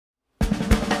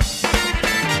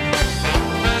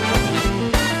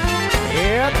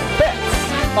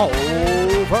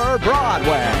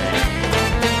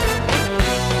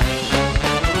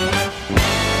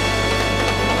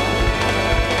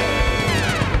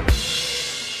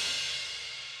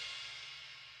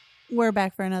We're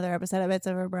back for another episode of Bits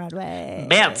Over Broadway.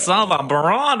 Bits Over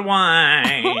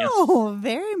Broadway. Oh,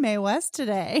 very Mae West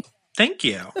today. Thank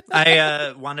you.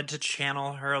 I wanted to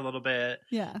channel her a little bit.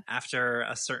 Yeah. After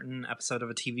a certain episode of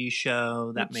a TV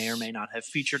show that may or may not have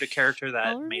featured a character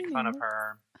that made fun of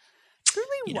her. It's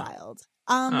really wild.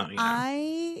 Yeah.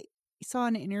 I saw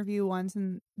an interview once,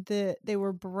 and they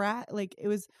were it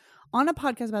was on a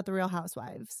podcast about the Real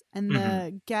Housewives, and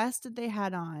the guest that they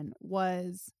had on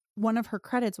was, one of her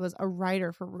credits was a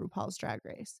writer for RuPaul's Drag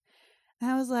Race.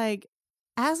 And I was like,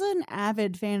 as an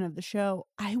avid fan of the show,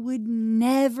 I would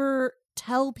never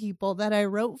tell people that I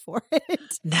wrote for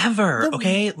it. Never.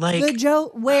 Okay. Like the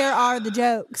joke. Where are the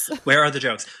jokes? Where are the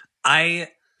jokes? I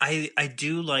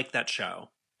do like that show.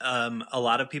 A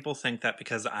lot of people think that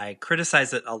because I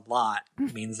criticize it a lot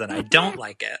means that I don't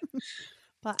like it.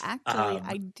 But actually,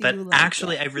 I do. But like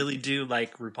actually, it. I really do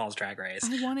like RuPaul's Drag Race.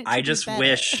 I want it to I be just better.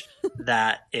 wish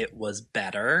that it was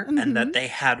better and that they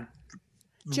had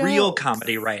real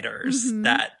comedy writers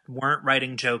that weren't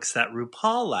writing jokes that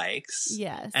RuPaul likes.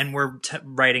 Yes, and were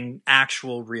writing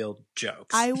actual real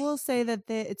jokes. I will say that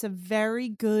it's a very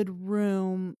good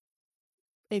room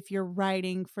if you're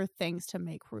writing for things to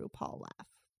make RuPaul laugh.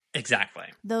 Exactly.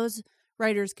 Those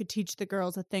writers could teach the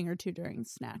girls a thing or two during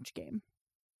Snatch Game.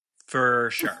 For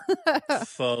sure.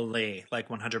 Fully. Like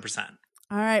 100%.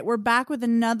 All right. We're back with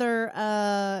another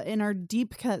in our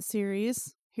Deep Cut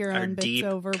series here on Bits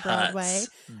Over Broadway.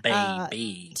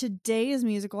 Baby. Today's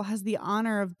musical has the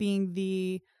honor of being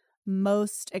the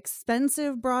most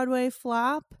expensive Broadway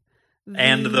flop.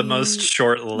 And the most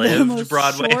short-lived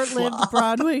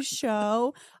Broadway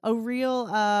show. A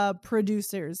real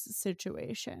producer's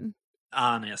situation.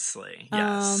 Honestly,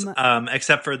 yes.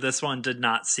 Except for this one did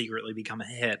not secretly become a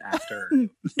hit after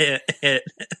it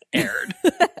aired.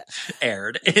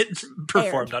 It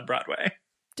performed on Broadway.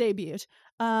 Debuted.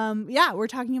 Yeah, we're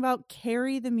talking about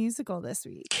Carrie the musical this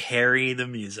week. Carrie the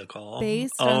musical.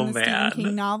 Based on the Stephen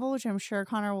King novel, which I'm sure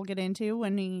Connor will get into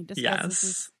when he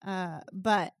discusses this.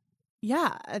 But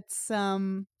yeah, it's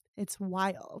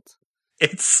wild.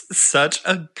 It's such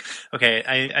a... Okay,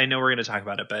 I know we're going to talk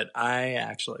about it, but I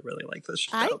actually really like this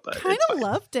show. I kind of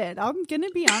loved it. I'm going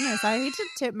to be honest. I hate to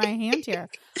tip my hand here.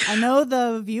 I know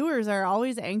the viewers are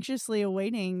always anxiously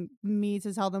awaiting me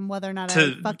to tell them whether or not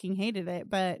I fucking hated it,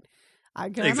 but I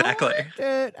gonna like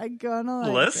it. I gonna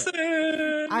like Listen.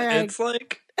 it. All right. It's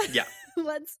like... Yeah.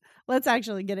 Let's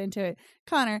actually get into it.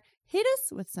 Connor, hit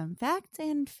us with some facts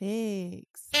and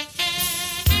figs.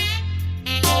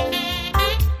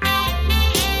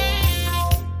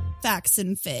 Facts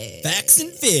and figs. Facts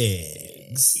and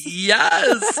figs.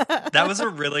 Yes. That was a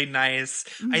really nice...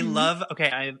 I love...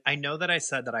 Okay, I know that I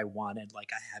said that I wanted like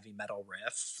a heavy metal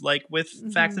riff like with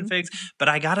Facts and Figs, but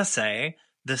I gotta say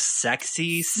the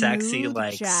sexy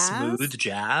like smooth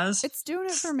jazz. It's doing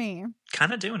it for me.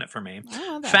 Kind of doing it for me. I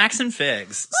love that. Facts and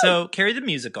Figs. So Carrie the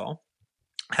musical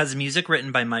has music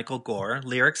written by Michael Gore,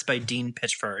 lyrics by Dean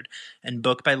Pitchford, and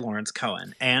book by Lawrence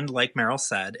Cohen. And like Meryl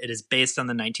said, it is based on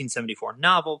the 1974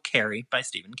 novel Carrie by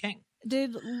Stephen King.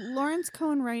 Did Lawrence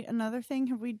Cohen write another thing?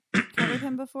 Have we covered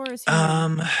him before? Is he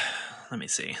let me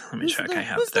see. Let me check. I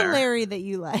have who's there. the Larry that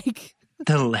you like?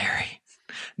 The Larry.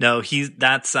 No, he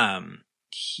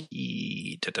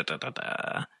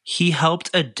helped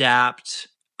adapt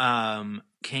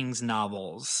King's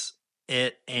novels.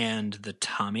 It and the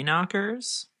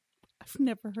Tommyknockers. I've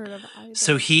never heard of either.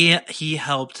 So he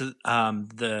helped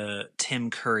the Tim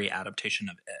Curry adaptation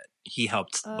of it. He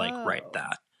helped write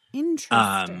that.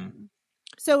 Interesting.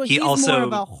 So he's also more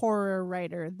of a horror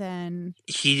writer than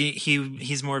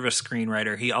he's more of a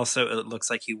screenwriter. He also, it looks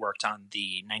like he worked on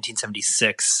the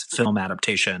 1976 film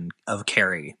adaptation of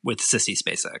Carrie with Sissy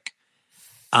Spacek.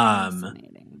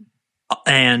 Fascinating.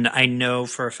 And I know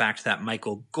for a fact that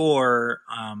Michael Gore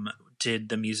did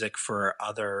the music for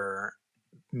other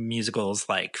musicals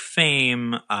like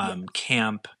Fame,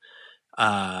 Camp,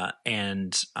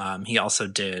 and he also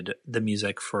did the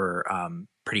music for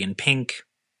Pretty in Pink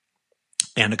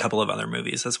and a couple of other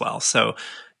movies as well. So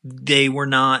they were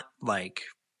not like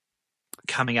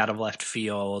coming out of left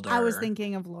field. I was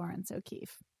thinking of Lawrence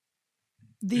O'Keefe.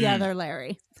 The other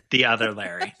Larry. The other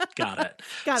Larry. Got it.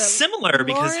 Similar, Lawrence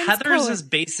because Heathers Cohen. is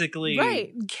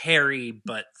basically Carrie,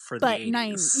 but for the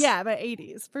 80s. Yeah, but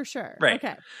 80s, for sure. Right.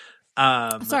 Okay.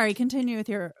 Sorry, continue with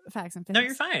your facts and figs. No,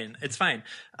 you're fine. It's fine.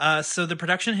 So the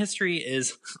production history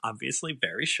is obviously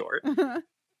very short.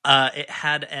 It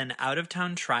had an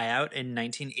out-of-town tryout in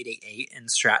 1988 in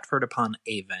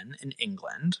Stratford-upon-Avon in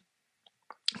England.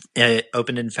 It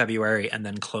opened in February and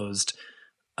then closed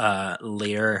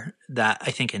later that,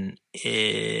 I think in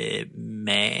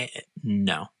May.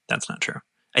 No, that's not true.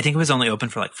 I think it was only open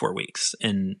for like 4 weeks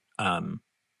in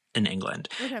England.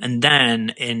 Okay. And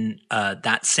then in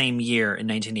that same year, in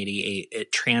 1988,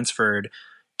 it transferred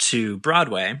to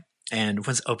Broadway and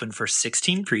was open for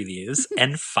 16 previews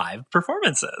and 5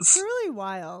 performances. It's really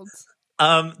wild.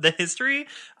 The history,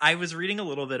 I was reading a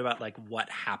little bit about like what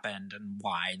happened and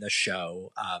why the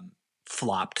show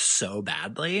flopped so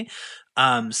badly.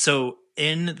 So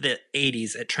in the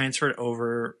 80s, it transferred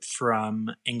over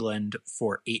from England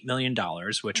for $8 million,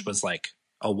 which was like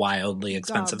a wildly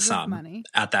expensive Gobs of sum money.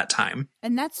 at that time.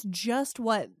 And that's just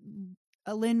what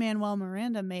Lin-Manuel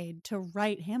Miranda made to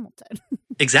write Hamilton.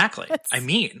 Exactly. I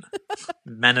mean,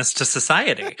 menace to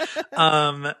society.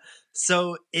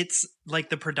 So it's like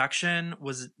the production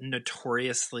was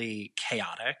notoriously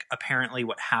chaotic. Apparently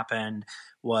what happened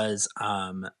was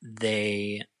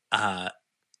they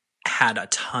had a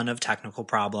ton of technical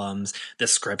problems. The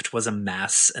script was a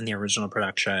mess in the original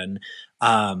production.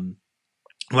 The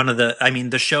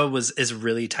show is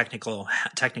really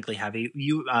technically heavy.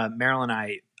 Meryl and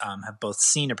I have both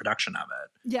seen a production of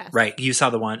it. Yes. Right. You saw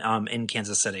the one in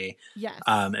Kansas City. Yes.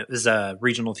 It was a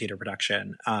regional theater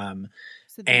production.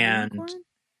 So the and Unicorn?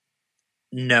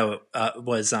 No, it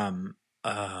was oh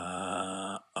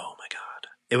my God.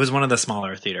 It was one of the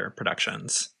smaller theater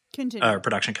productions. Continue.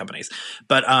 Production companies.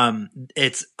 But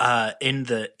it's in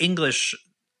the English,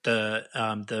 the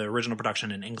original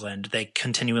production in England, they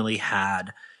continually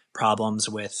had problems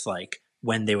with like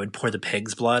when they would pour the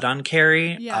pig's blood on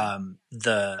Carrie,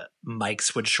 the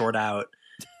mics would short out.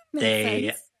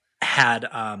 They had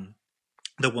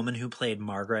the woman who played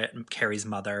Margaret, Carrie's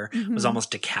mother, was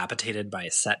almost decapitated by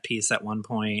a set piece at one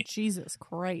point. Jesus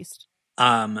Christ.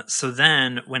 So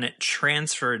then when it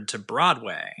transferred to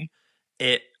Broadway,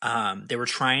 they were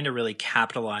trying to really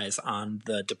capitalize on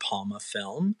the De Palma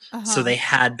film. So they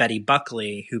had Betty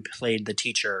Buckley, who played the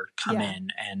teacher, come in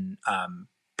and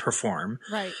perform.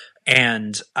 Right.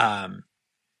 And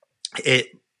it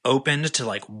opened to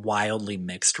like wildly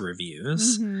mixed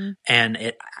reviews. And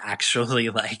it actually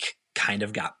like kind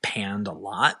of got panned a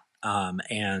lot.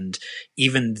 And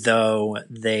even though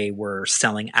they were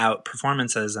selling out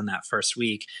performances in that first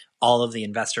week, all of the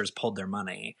investors pulled their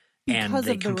money. Because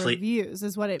of the reviews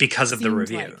is what it because of the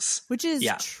reviews, like, which is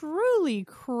truly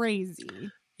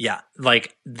crazy. Yeah,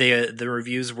 like the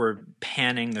reviews were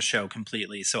panning the show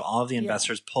completely, so all of the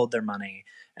investors pulled their money,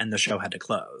 and the show had to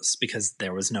close because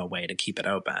there was no way to keep it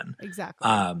open. Exactly.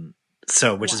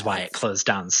 Which is why it closed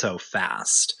down so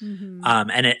fast.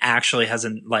 And it actually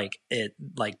hasn't like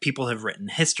people have written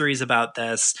histories about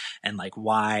this and like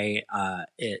why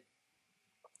it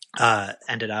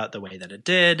ended out the way that it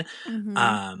did.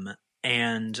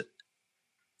 And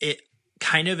it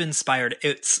kind of inspired,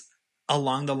 it's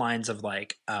along the lines of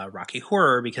like Rocky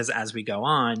Horror, because as we go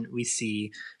on, we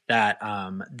see that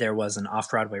there was an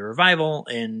off-Broadway revival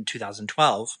in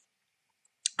 2012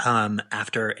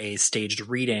 after a staged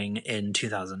reading in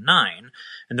 2009.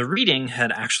 And the reading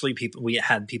had actually we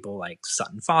had people like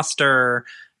Sutton Foster,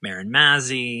 Marin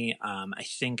Mazzie. I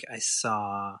think I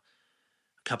saw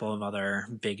a couple of other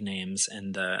big names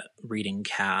in the reading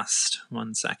cast.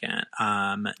 One second.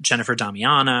 Jennifer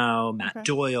Damiano, Matt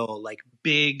Doyle, like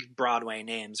big Broadway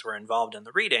names were involved in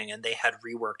the reading, and they had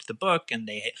reworked the book, and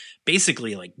they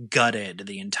basically like gutted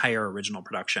the entire original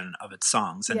production of its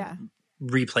songs and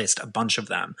replaced a bunch of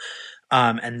them.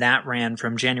 And that ran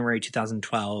from January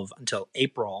 2012 until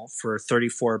April for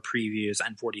 34 previews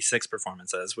and 46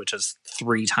 performances, which is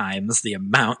 3 times the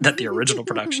amount that the original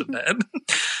production did.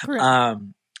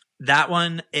 That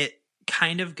one, it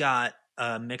kind of got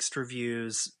mixed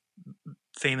reviews.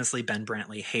 Famously, Ben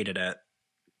Brantley hated it.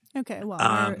 Okay,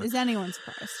 well, is anyone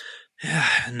surprised?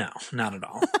 No, not at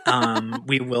all.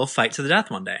 We will fight to the death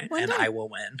one day, and I will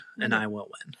win. And I will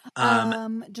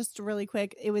win. Just really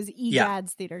quick, it was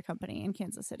EGAD's Theater Company in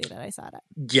Kansas City that I saw it at.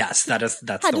 Yes, that's the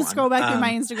one. Had to scroll back through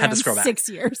my Instagram 6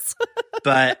 years.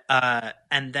 But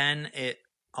and then it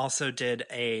also did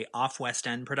a off West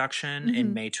End production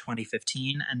in May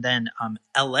 2015, and then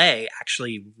LA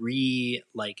actually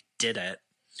did it.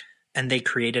 And they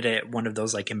created it one of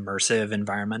those like immersive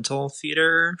environmental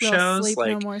theater shows, Sleep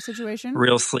like No More situation.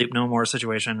 Real Sleep No More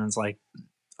situation. And it's like,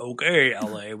 okay,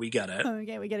 LA, we get it.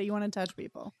 Okay, we get it. You want to touch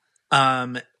people.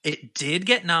 It did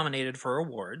get nominated for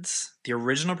awards. The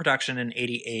original production in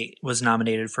 '88 was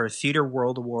nominated for a Theater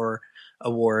World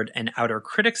Award and Outer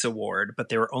Critics Award, but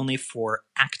they were only for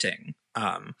acting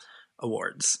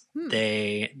awards.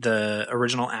 The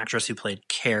original actress who played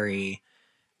Carrie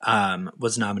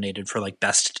was nominated for like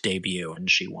best debut,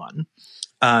 and she won.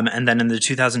 And then in the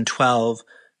 2012,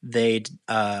 they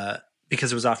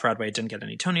because it was off Broadway, it didn't get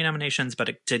any Tony nominations, but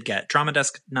it did get Drama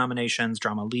Desk nominations,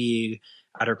 Drama League,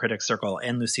 Outer Critics Circle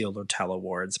and Lucille Lortel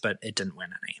Awards, but it didn't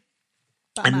win any.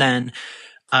 Bummer. And then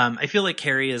I feel like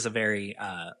Carrie is a very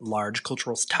large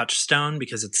cultural touchstone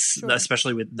because it's, Sure.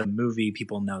 especially with the movie,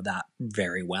 people know that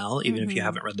very well, even if you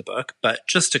haven't read the book. But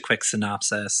just a quick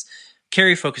synopsis.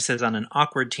 Carrie focuses on an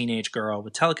awkward teenage girl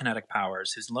with telekinetic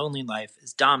powers whose lonely life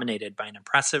is dominated by an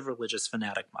impressive religious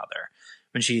fanatic mother.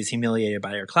 When she is humiliated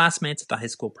by her classmates at the high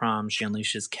school prom, she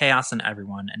unleashes chaos on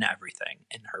everyone and everything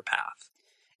in her path.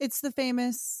 It's the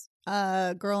famous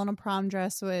girl in a prom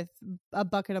dress with a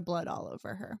bucket of blood all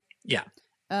over her. Yeah.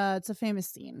 It's a famous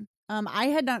scene. I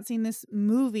had not seen this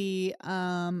movie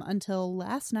until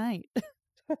last night.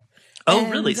 Oh,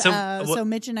 really? So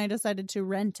Mitch and I decided to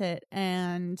rent it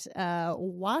and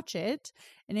watch it,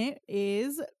 and it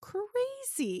is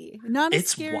crazy. Not as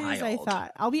It's scary as I wild.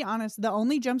 thought. I'll be honest. The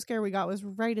only jump scare we got was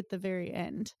right at the very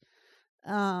end.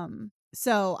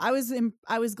 So I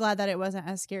was glad that it wasn't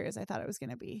as scary as I thought it was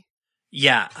going to be.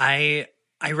 Yeah, I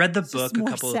read the It's book just more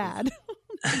a couple sad.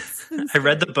 I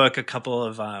read the book a couple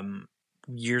of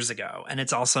years ago, and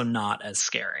it's also not as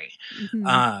scary.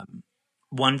 Mm-hmm.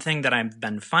 One thing that I've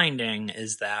been finding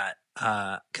is that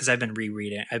because I've been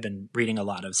reading a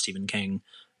lot of Stephen King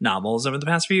novels over the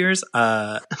past few years.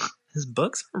 His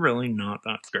books are really not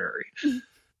that scary.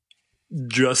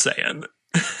 Just saying.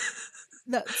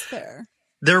 That's fair.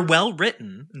 They're well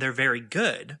written. They're very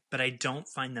good, but I don't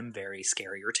find them very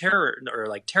scary or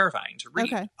terrifying to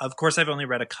read. Okay. Of course, I've only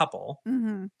read a couple.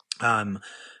 Mm-hmm.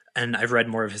 And I've read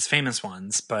more of his famous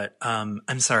ones, but I'm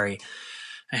sorry.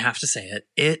 I have to say it.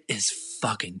 It is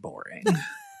fucking boring.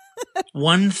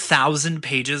 1,000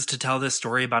 pages to tell this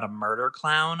story about a murder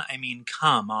clown? I mean,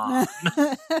 come on.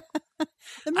 The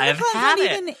murder clown's not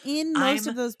even in most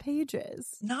of those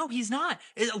pages. No, he's not.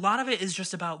 A lot of it is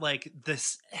just about like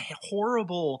this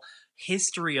horrible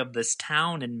history of this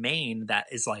town in Maine that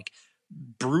is like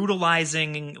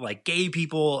brutalizing like gay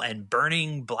people and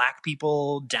burning black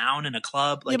people down in a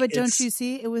club. Like, yeah, but don't you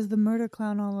see? It was the murder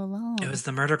clown all along. It was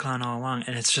the murder clown all along,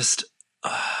 and it's just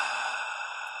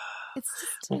it's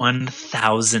just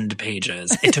 1,000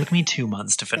 pages. It took me 2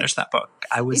 months to finish that book.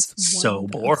 I was so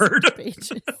bored.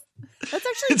 Pages. That's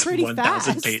actually pretty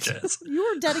 1,000 fast. pages.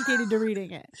 You were dedicated to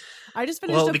reading it. I just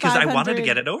finished because I wanted to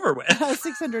get it over with. a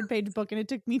 600-page book, and it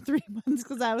took me 3 months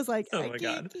because I was like, Oh I my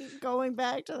can't God. keep going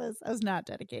back to this. I was not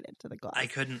dedicated to the gloss. I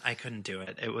couldn't do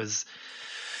it.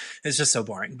 It's just so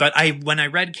boring. But when I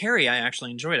read Carrie, I actually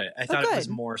enjoyed it. I thought it was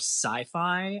more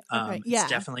sci-fi. Okay, yeah.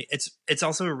 It's definitely it's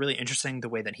also really interesting the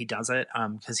way that he does it.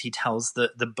 Because he tells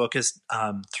the book is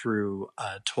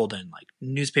told in like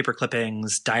newspaper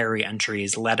clippings, diary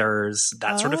entries, letters,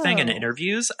 that sort of thing, and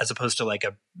interviews, as opposed to like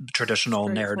a traditional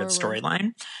narrative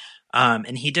storyline.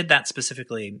 And he did that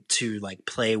specifically to like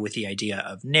play with the idea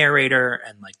of narrator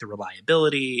and like the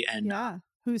reliability and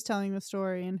who's telling the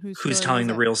story and who's telling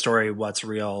the real story, what's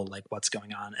real, like what's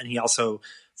going on. And he also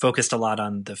focused a lot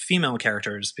on the female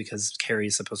characters because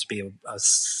Carrie's supposed to be a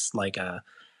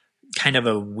kind of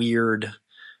a weird,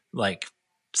 like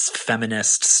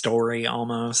feminist story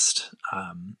almost,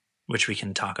 which we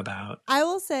can talk about. I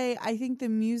will say, I think the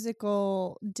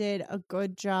musical did a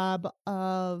good job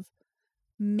of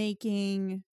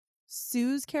making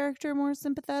Sue's character more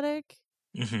sympathetic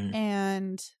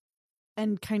and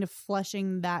kind of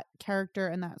fleshing that character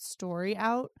and that story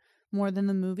out more than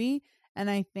the movie.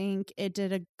 And I think it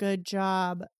did a good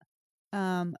job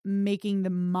making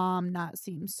the mom not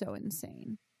seem so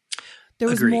insane. There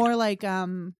was more like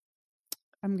I'm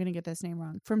gonna get this name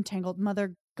wrong, from Tangled,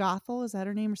 Mother Gothel, is that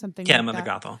her name or something? Yeah, like Mother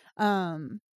that?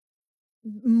 Gothel.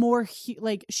 More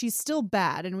like she's still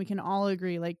bad, and we can all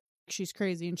agree like she's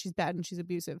crazy and she's bad and she's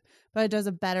abusive, but it does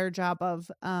a better job of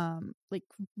like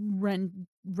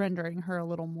rendering her a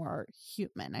little more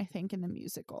human, I think, in the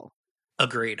musical.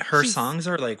 Agreed. Her songs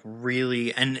are like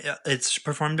really, and it's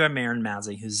performed by Maren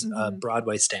Massey, who's a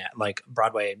Broadway staple.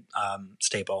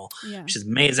 Yeah. She's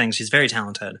amazing. She's very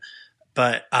talented,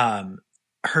 but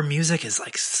her music is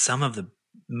like some of the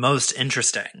most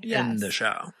interesting in the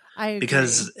show. I agree.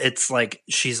 Because it's like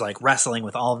she's like wrestling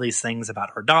with all these things about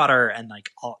her daughter, and like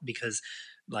it's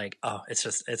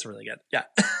really good. Yeah.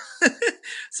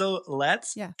 So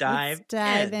let's dive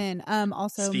in.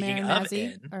 Also, Speaking Maren of Massey,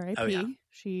 in, R.I.P.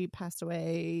 She passed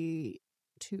away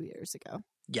 2 years ago.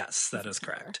 Yes, that is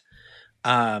correct.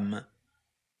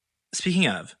 Speaking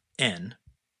of in,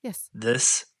 yes,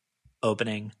 this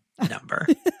opening number,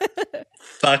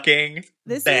 fucking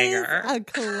this banger. Is a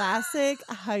classic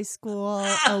high school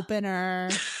opener.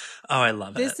 Oh, I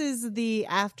love it. This is the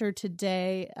After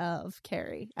Today of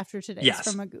Carrie. After Today is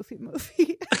from a Goofy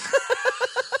movie.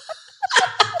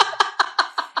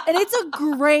 And it's a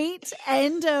great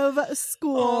end of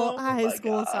school, Oh high my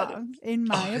school God. song, in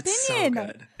my It's so opinion.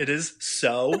 good. It is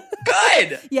so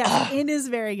good. Yes, it is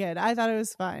very good. I thought it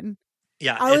was fun.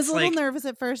 Yeah, I was it's a little like, nervous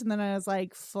at first, and then I was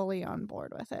like fully on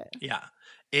board with it. yeah,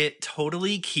 it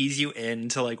totally keys you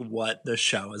into like what the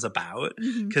show is about,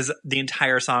 Mhm. because the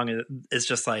entire song is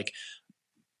just like,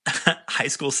 high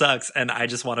school sucks and I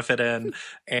just want to fit in,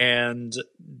 and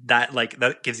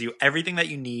that gives you everything that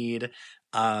you need.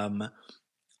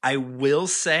 I will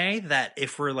say that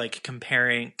if we're like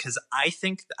comparing, because I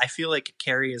feel like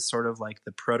Carrie is sort of like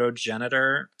the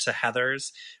protogenitor to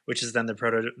Heathers, which is then the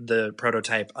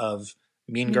prototype of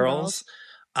Mean Mean Girls.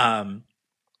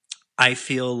 I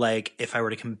feel like if I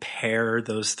were to compare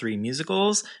those three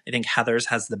musicals, I think Heathers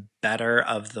has the better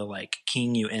of the like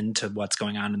keying you into what's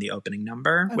going on in the opening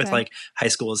number with Okay. like High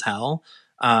School is Hell.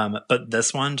 But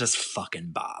this one just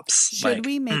fucking bops. Should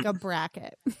we make a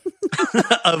bracket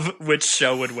of which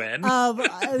show would win? of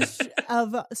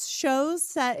shows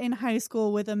set in high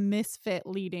school with a misfit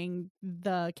leading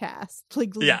the cast,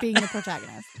 like being the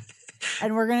protagonist?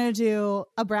 And we're gonna do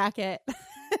a bracket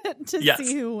to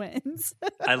see who wins.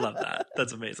 I love that.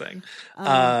 That's amazing.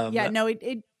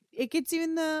 It gets you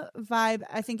in the vibe.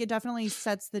 I think it definitely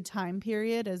sets the time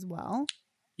period as well.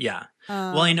 Yeah.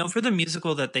 Well, I know for the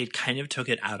musical that they kind of took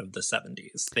it out of the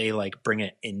 70s. They like bring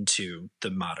it into the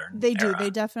modern They do. era. They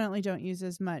definitely don't use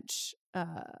as much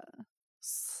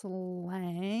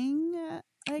slang,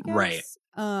 I guess. Right.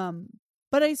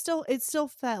 But it still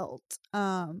felt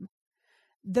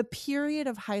the period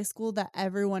of high school that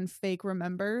everyone fake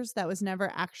remembers, that was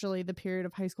never actually the period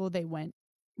of high school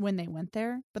when they went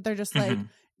there, but they're just like,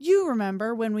 you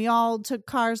remember when we all took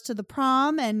cars to the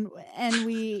prom and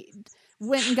we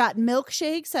went and got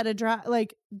milkshakes at a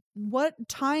like, what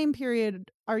time period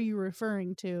are you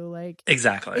referring to? Like,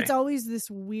 exactly. It's always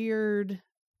this weird,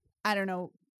 I don't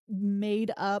know, made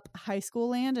up high school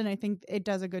land, and I think it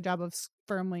does a good job of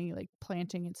firmly like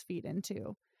planting its feet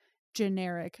into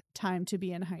generic time to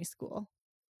be in high school.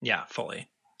 Yeah, fully.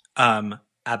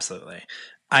 Absolutely.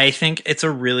 I think it's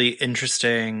a really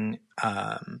interesting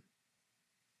I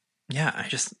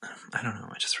don't know.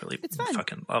 I just really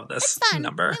fucking love this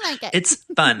number. I like it. It's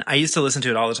fun. I used to listen to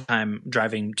it all the time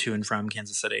driving to and from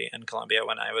Kansas City and Columbia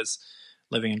when I was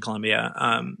living in Columbia.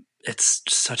 It's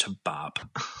just such a bop.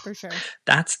 For sure.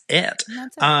 That's it. And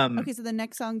that's it. Okay, so the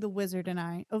next song, The Wizard and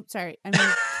I. Oh, sorry. I mean,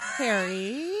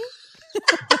 Carrie.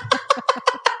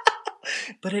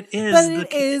 But it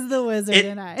is The Wizard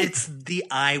and I. It's the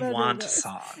I Want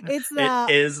song. It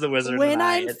is The Wizard when and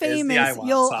I. I'm famous,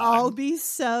 you'll all be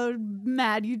so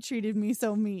mad you treated me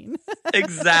so mean.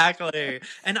 Exactly.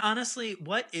 And honestly,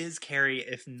 what is Carrie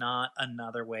if not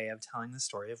another way of telling the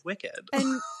story of Wicked?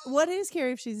 And what is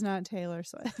Carrie if she's not Taylor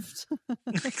Swift?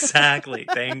 Exactly.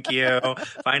 Thank you.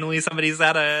 Finally, somebody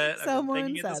said it. Someone I've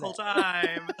been thinking said it this whole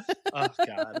time. Oh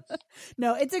God.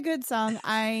 No, it's a good song.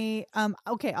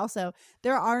 Okay, also,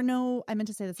 there are no, I meant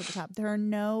to say this at the top, there are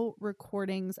no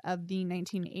recordings of the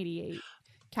 1988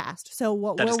 cast. So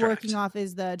what we're working off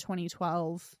is the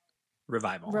 2012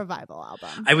 revival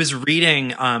album. I was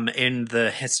reading in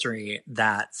the history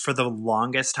that for the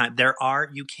longest time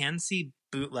you can see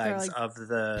bootlegs of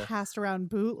the passed around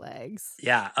bootlegs.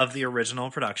 Yeah, of the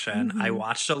original production. I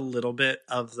watched a little bit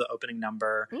of the opening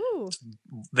number. Ooh.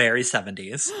 Very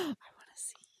 70s.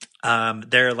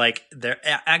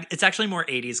 It's actually more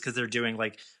 80s because they're doing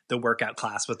like the workout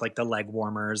class with like the leg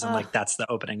warmers and like that's the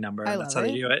opening number and that's how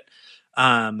they do it.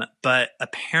 But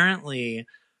apparently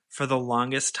for the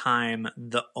longest time,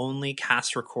 the only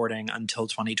cast recording until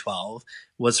 2012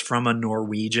 was from a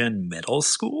Norwegian middle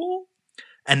school,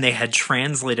 and they had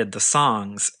translated the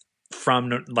songs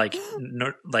from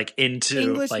into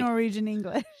English, Norwegian,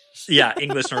 English. Yeah,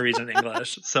 English, Norwegian,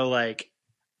 English. So like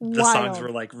the songs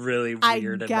were like really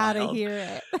weird and wild. I gotta hear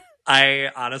it. I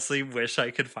honestly wish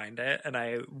I could find it, and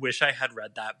I wish I had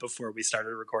read that before we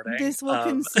started recording. This will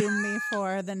consume me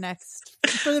for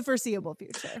the foreseeable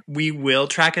future. We will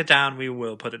track it down. We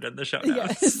will put it in the show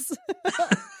notes. Yes.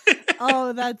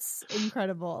 Oh, that's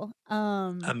incredible.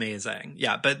 Amazing.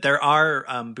 Yeah, but there are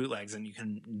bootlegs,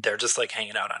 and they're just like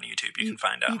hanging out on YouTube. You can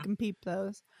find out. You can peep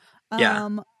those. Yeah.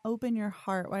 Open Your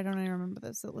Heart. Why don't I remember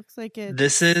this? It looks like it's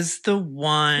This is the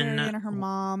one. Carrie and her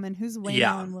mom, and who's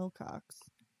Waylon Wilcox?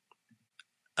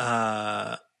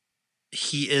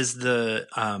 He is the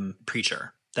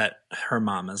preacher that her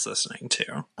mom is listening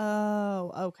to.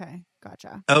 Oh, okay.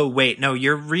 Gotcha. Oh, wait. No,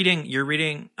 you're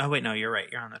reading. Oh, wait. No, you're right.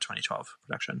 You're on the 2012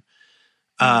 production.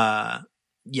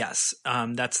 Yes.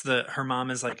 That's her mom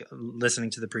is like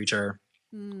listening to the preacher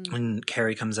when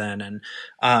Carrie comes in. And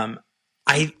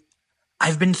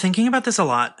I've been thinking about this a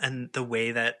lot, and the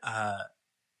way that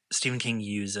Stephen King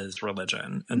uses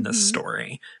religion in this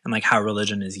story, and like how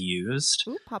religion is used.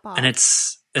 Ooh, pop off. And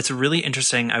it's really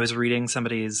interesting. I was reading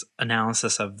somebody's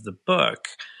analysis of the book,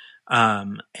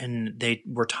 and they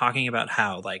were talking about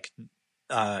how like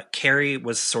Carrie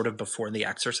was sort of before The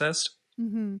Exorcist.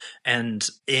 And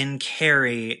in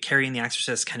Carrie and The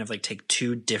Exorcist kind of like take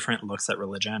two different looks at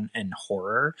religion and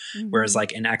horror. Whereas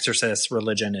like in Exorcist,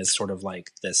 religion is sort of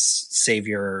like this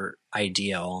savior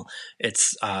ideal.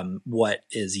 It's what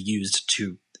is used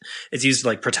to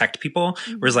like protect people.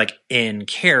 Whereas like in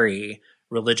Carrie,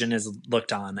 religion is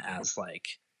looked on as like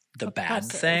the bad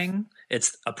thing.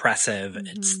 It's oppressive.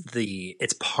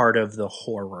 It's part of the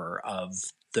horror of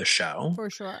the show.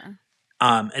 For sure.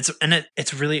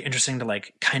 It's really interesting to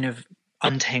like kind of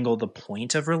untangle the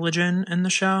point of religion in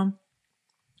the show.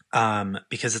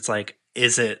 Because it's like,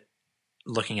 is it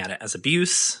looking at it as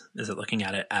abuse? Is it looking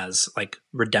at it as like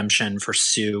redemption for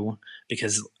Sue?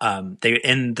 Because they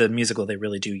in the musical they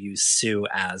really do use Sue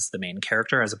as the main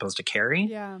character as opposed to Carrie.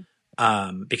 Yeah.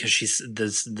 Because she's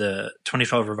the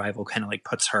 2012 revival kind of like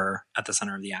puts her at the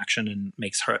center of the action and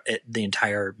makes her the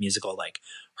entire musical like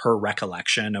her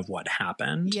recollection of what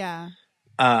happened. Yeah.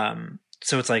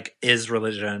 So it's like, is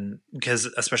religion,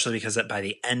 especially because by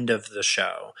the end of the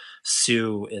show,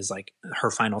 Sue is like, her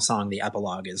final song, the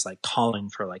epilogue, is like calling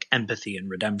for like empathy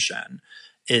and redemption.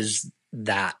 Is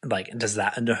that like, does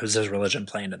religion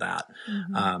play into that?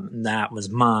 That was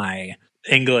my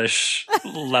English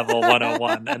level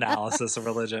 101 analysis of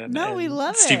religion. No, we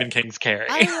love Stephen it. King's Carrie.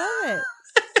 I love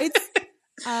it. It's,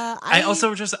 I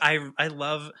also just, I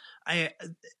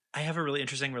have a really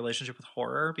interesting relationship with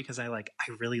horror because I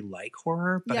really like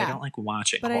horror, but I don't like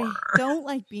watching horror. I don't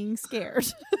like being scared.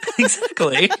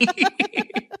 Exactly.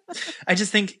 I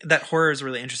just think that horror is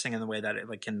really interesting in the way that it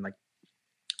like can like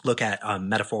look at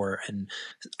metaphor and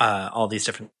all these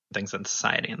different things in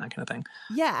society and that kind of thing.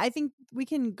 Yeah, I think we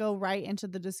can go right into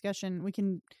the discussion. We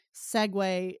can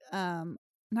segue,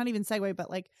 not even segue, but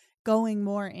like going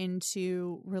more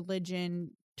into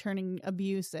religion turning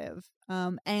abusive,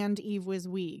 and Eve Was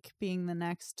Weak being the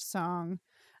next song.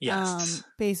 Yes.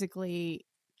 Basically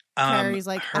Carrie's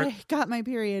like, I got my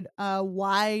period.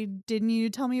 Why didn't you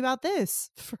tell me about this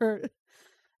for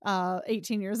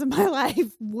 18 years of my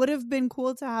life? Would have been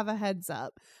cool to have a heads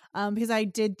up, because I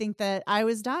did think that I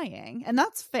was dying, and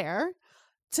that's fair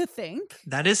to think.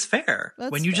 That is fair.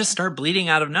 When you just start bleeding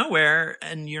out of nowhere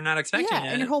and you're not expecting it.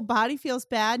 And your whole body feels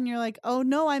bad and you're like, oh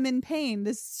no, I'm in pain.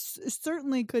 This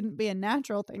certainly couldn't be a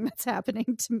natural thing that's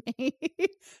happening to me.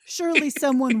 Surely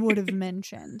someone would have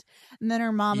mentioned. And then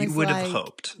her mom is like, you would have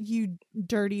hoped. You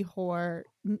dirty whore.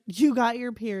 You got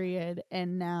your period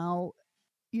and now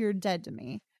you're dead to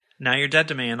me. Now you're dead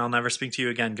to me and I'll never speak to you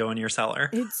again. Go into your cellar.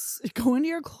 Go into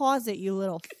your closet, you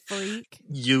little freak.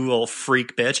 You little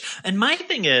freak bitch. And my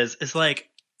thing is like,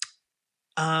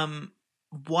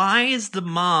 why is the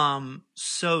mom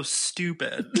so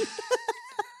stupid?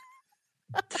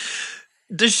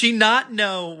 Does she not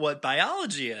know what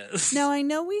biology is? No, I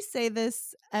know we say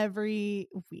this every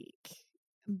week.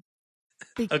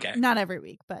 Okay. Not every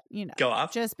week, but you know. Go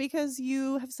off. Just because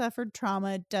you have suffered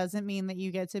trauma doesn't mean that you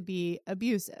get to be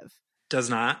abusive. Does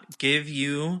not give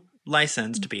you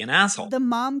license to be an asshole. The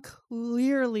mom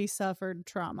clearly suffered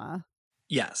trauma.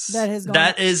 Yes.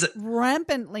 That is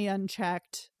rampantly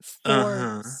unchecked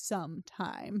for some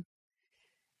time.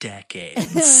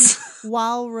 Decades. And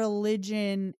while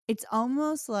religion, it's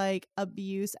almost like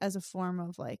abuse as a form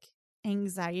of like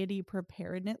anxiety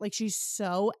preparedness. Like she's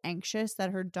so anxious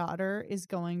that her daughter is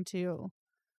going to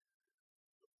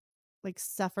like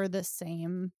suffer the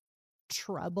same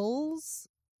troubles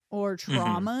or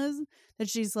traumas that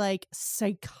she's like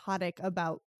psychotic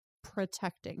about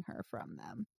protecting her from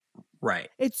them. Right.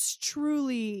 It's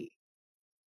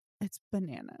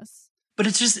bananas. But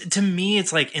it's just, to me,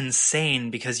 it's like insane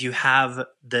because you have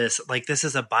this, like, this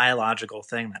is a biological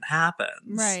thing that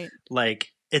happens. Right. Like,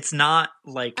 it's not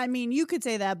like. I mean, you could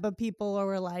say that, but people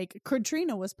were like,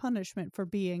 Katrina was punishment for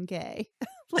being gay.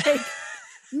 Like,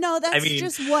 no, that's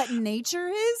just what nature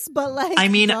is, but like,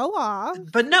 go off.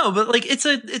 But no, but like,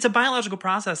 it's a biological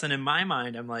process. And in my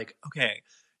mind, I'm like, okay,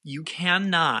 you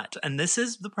cannot, and this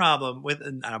is the problem with,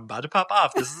 and I'm about to pop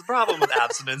off, this is the problem with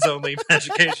abstinence-only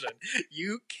education.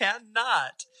 You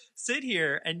cannot sit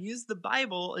here and use the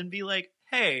Bible and be like,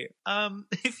 hey,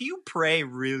 if you pray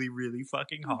really, really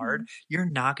fucking hard, you're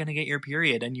not going to get your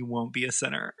period and you won't be a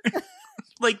sinner.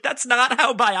 Like, that's not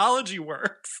how biology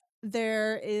works.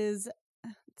 There is,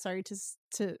 sorry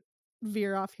to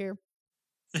veer off here.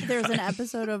 There's an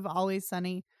episode of Always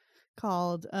Sunny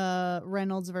called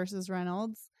Reynolds versus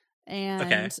Reynolds.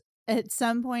 And at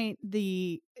some point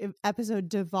the episode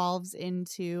devolves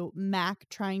into Mac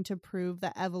trying to prove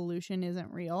that evolution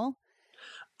isn't real.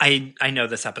 I know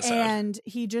this episode. And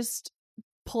he just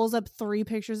pulls up 3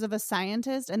 pictures of a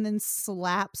scientist and then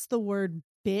slaps the word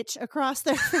bitch across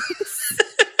their face.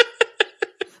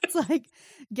 It's like,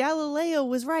 Galileo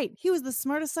was right. He was the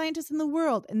smartest scientist in the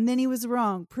world. And then he was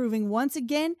wrong, proving once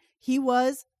again he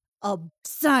was a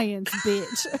science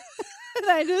bitch. And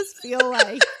I just feel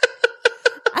like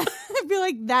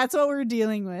that's what we're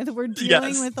dealing with. We're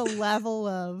dealing with a level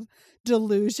of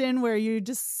delusion where you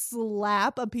just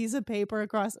slap a piece of paper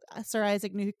across Sir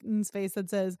Isaac Newton's face that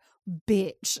says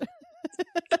bitch.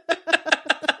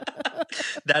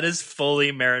 That is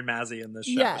fully Marin Mazzie in this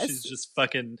show. Yes. She's just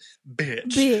fucking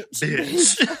bitch.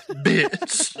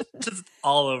 Just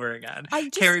all over again.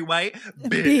 Carrie White,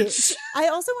 bitch. I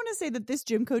also want to say that this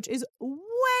gym coach is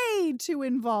way too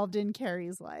involved in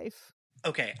Carrie's life.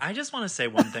 Okay, I just want to say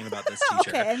one thing about this teacher.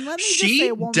 Okay, and let me just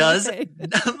say one more thing.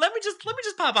 let me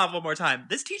just pop off one more time.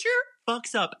 This teacher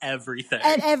fucks up everything.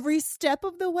 At every step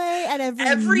of the way, at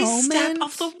every moment, step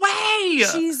of the way.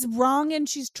 She's wrong and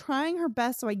she's trying her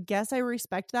best, so I guess I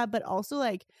respect that, but also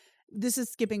like this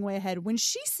is skipping way ahead. When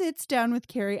she sits down with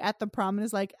Carrie at the prom and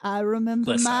is like, I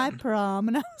remember my prom,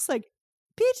 and I was like,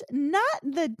 bitch, not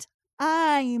the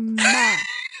time. And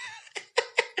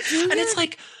it's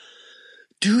like,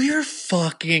 do your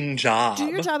fucking job. Do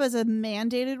your job as a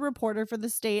mandated reporter for the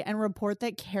state and report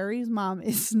that Carrie's mom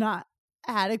is not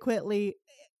adequately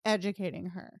educating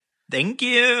her. Thank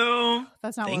you.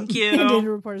 That's not what mandated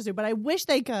reporters do, but I wish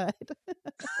they could.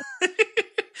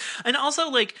 And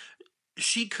also, like,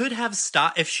 she could have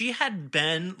stopped if she had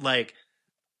been like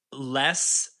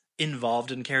less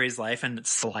involved in Carrie's life and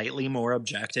slightly more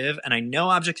objective. And I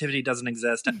know objectivity doesn't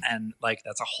exist, and like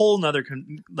that's a whole nother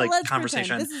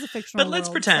conversation. This is a fictional but let's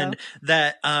world, pretend so.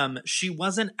 that she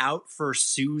wasn't out for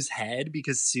Sue's head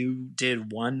because Sue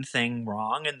did one thing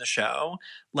wrong in the show.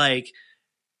 Like,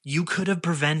 you could have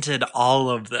prevented all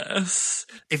of this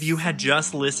if you had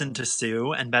just listened to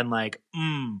Sue and been like,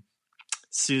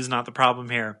 Sue's not the problem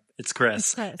here. It's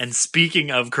Chris. And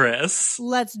speaking of Chris,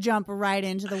 let's jump right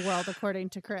into the world according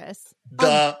to Chris.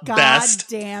 The best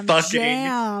goddamn fucking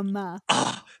jam.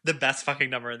 The best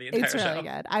fucking number in the entire show. It's really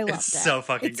good. I loved it. It's so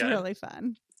fucking good. It's really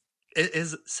fun. It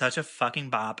is such a fucking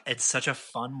bop. It's such a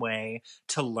fun way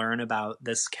to learn about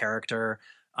this character.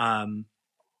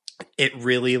 It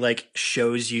really like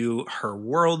shows you her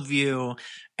worldview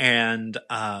and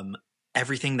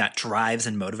everything that drives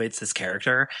and motivates this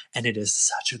character, and it is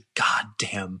such a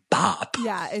goddamn bop.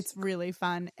 Yeah, it's really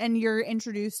fun, and you're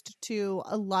introduced to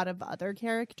a lot of other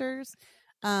characters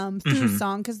through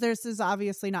song, because this is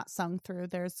obviously not sung through.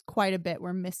 There's quite a bit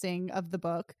we're missing of the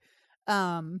book.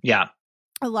 Yeah,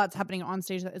 a lot's happening on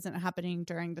stage that isn't happening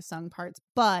during the sung parts,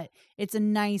 but it's a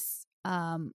nice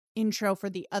intro for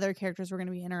the other characters we're going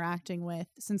to be interacting with,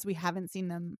 since we haven't seen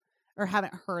them or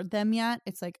haven't heard them yet.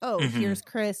 It's like, oh, here's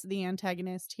Chris, the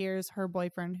antagonist. Here's her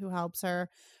boyfriend who helps her.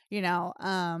 You know,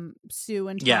 Sue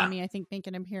and Tommy, I think, make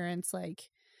an appearance. Like,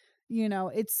 you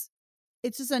know, it's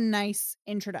just a nice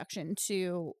introduction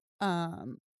to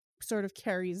sort of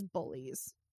Carrie's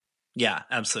bullies. Yeah,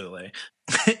 absolutely.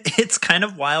 It's kind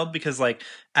of wild because, like,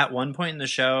 at one point in the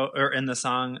show or in the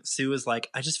song, Sue is like,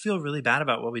 I just feel really bad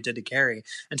about what we did to Carrie.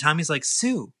 And Tommy's like,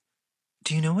 Sue,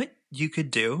 do you know what you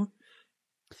could do?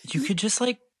 You could just,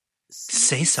 like,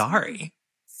 say sorry.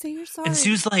 Say you're sorry. And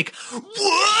Sue's like, whoa!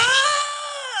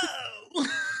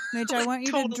 Mitch, I want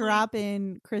you to drop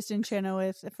in Kristen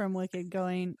Chenoweth from Wicked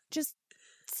going, just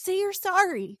say you're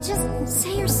sorry. Just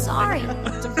say you're sorry.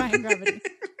 Defying gravity.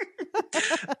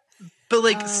 But,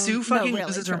 like, Sue fucking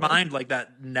loses her mind like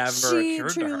that never occurred to her.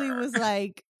 She truly was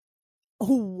like,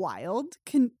 wild.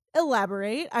 Can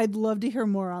elaborate. I'd love to hear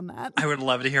more on that. I would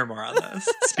love to hear more on this.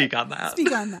 Speak on that.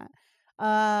 Speak on that.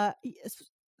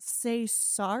 Say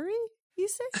sorry, you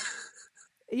say?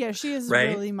 Yeah, she is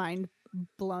really mind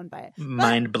blown by it.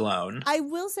 Mind blown. I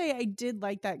will say I did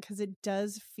like that because it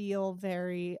does feel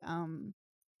very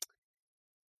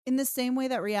in the same way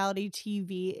that reality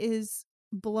TV is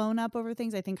blown up over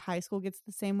things. I think high school gets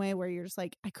the same way, where you're just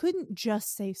like, I couldn't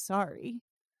just say sorry.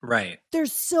 Right.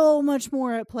 There's so much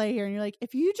more at play here. And you're like,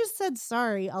 if you just said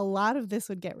sorry, a lot of this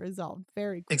would get resolved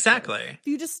very quickly. Exactly. If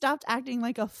you just stopped acting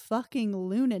like a fucking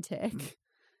lunatic.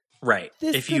 Right.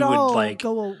 This if could you all would like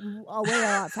go away a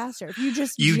lot faster. If you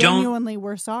just genuinely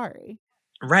were sorry.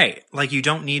 Right. Like, you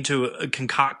don't need to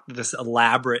concoct this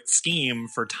elaborate scheme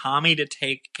for Tommy to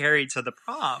take Carrie to the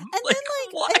prom. And like,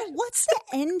 then, what? And what's the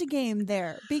end game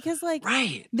there? Because, like,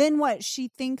 right. then what? She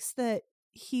thinks that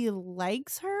he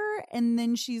likes her her, and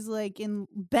then she's like, in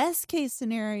best case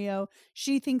scenario,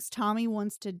 she thinks Tommy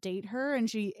wants to date her, and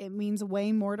it means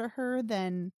way more to her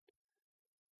than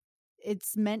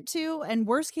it's meant to. And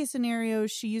worst case scenario,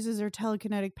 she uses her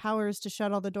telekinetic powers to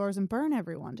shut all the doors and burn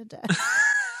everyone to death.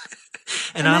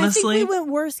 And honestly, I think we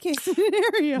went worst case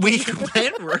scenario. We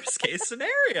went worst case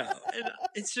scenario. And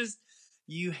it's just,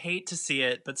 you hate to see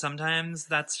it, but sometimes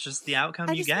that's just the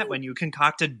outcome you get when you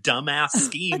concoct a dumbass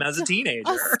scheme as a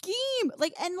teenager. A scheme.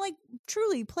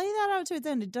 Truly, play that out to its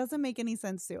end. It doesn't make any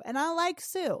sense, Sue. And I like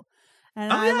Sue.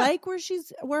 And I like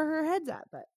where her head's at,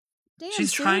 but damn,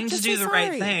 she's Sue, trying to do the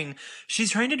right thing.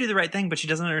 She's trying to do the right thing, but she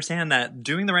doesn't understand that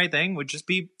doing the right thing would just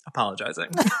be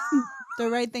apologizing. The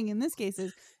right thing in this case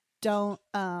is don't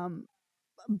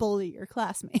bully your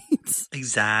classmates.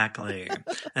 Exactly.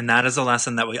 And that is a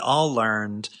lesson that we all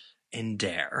learned in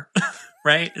Dare.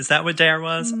 Right? Is that what Dare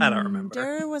was? I don't remember.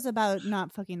 Dare was about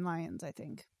not fucking lions, I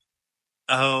think.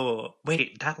 Oh,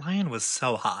 wait, that lion was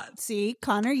so hot. See,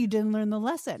 Connor, you didn't learn the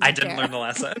lesson. I didn't learn the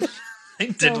lesson.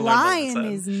 The lion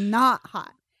is not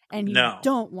hot, and you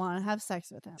don't want to have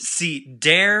sex with him. See,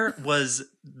 Dare was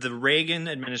the Reagan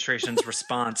administration's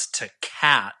response to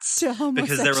Cats.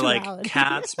 Because they were like,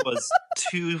 Cats was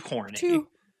too horny. Too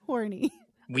horny.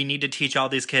 We need to teach all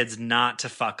these kids not to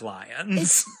fuck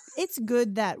lions. It's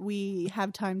good that we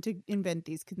have time to invent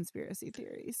these conspiracy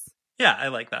theories. Yeah, I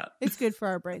like that. It's good for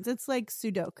our brains. It's like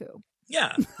Sudoku.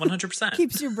 Yeah, 100%.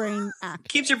 Keeps your brain active.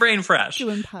 Keeps your brain fresh.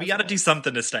 We got to do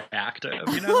something to stay active,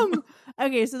 you know?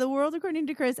 Okay, so the world according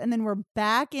to Chris, and then we're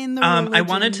back in the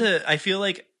religion. I feel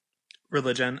like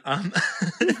religion.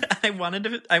 I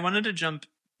wanted to jump,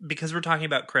 because we're talking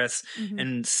about Chris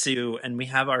and Sue, and we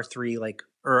have our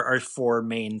our 4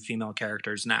 main female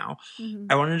characters now.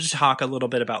 I wanted to talk a little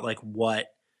bit about what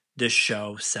this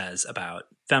show says about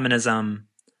feminism,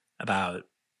 about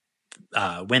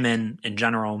women in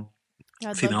general.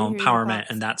 Female empowerment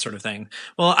and that sort of thing.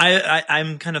 Well,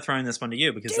 I'm kind of throwing this one to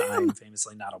you because I'm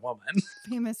famously not a woman.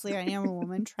 Famously, I am a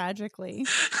woman, tragically.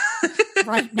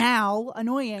 Right now,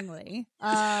 annoyingly.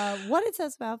 What it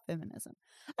says about feminism.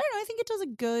 I don't know, I think it does a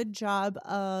good job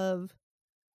of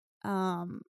I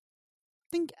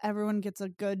think everyone gets a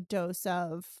good dose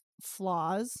of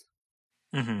flaws.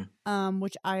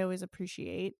 Which I always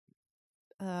appreciate.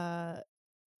 I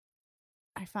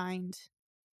find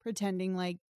pretending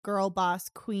like girl boss,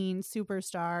 queen,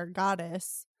 superstar,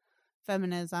 goddess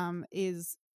feminism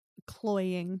is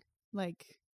cloying, and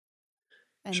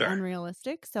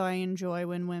unrealistic. So I enjoy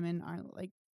when women are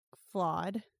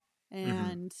flawed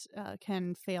and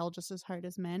can fail just as hard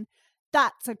as men.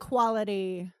 That's a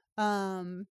quality.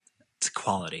 It's a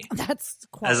quality. That's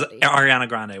quality. As Ariana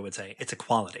Grande would say, it's a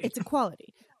quality. It's a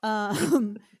quality. I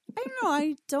don't know.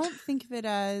 I don't think of it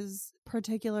as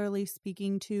particularly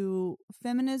speaking to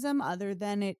feminism, other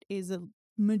than it is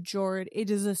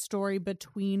a story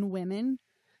between women.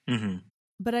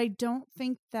 But I don't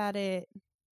think that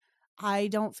I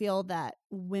don't feel that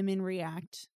women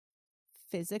react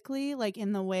physically,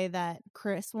 in the way that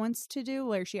Chris wants to do,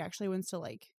 where she actually wants to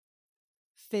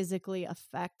physically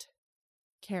affect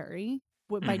Carrie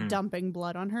by dumping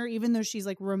blood on her, even though she's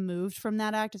removed from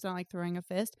that act. It's not like throwing a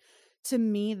fist. To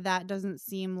me, that doesn't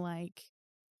seem like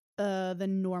the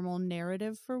normal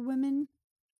narrative for women.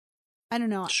 I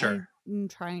don't know. Sure. I'm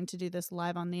trying to do this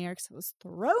live on the air because I was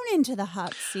thrown into the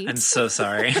hot seat. I'm so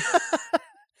sorry.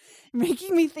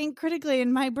 Making me think critically,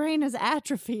 and my brain is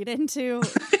atrophied into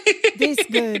this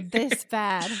good, this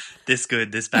bad. This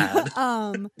good, this bad.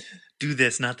 Do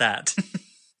this, not that.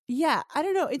 Yeah, I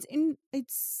don't know.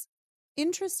 It's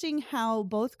interesting how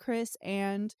both Chris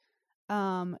and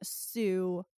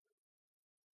Sue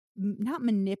not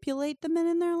manipulate the men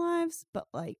in their lives, but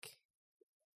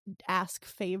ask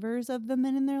favors of the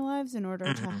men in their lives in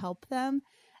order to help them,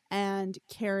 and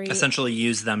Carrie essentially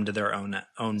use them to their own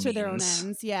means. Their own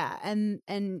ends. Yeah, and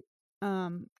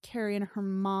Carrie and her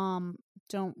mom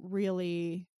don't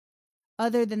really,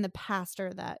 other than the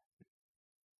pastor that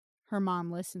her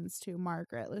mom listens to,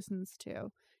 Margaret listens to,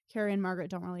 Carrie and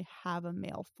Margaret don't really have a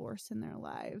male force in their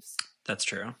lives. That's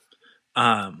true.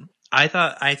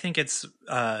 I think it's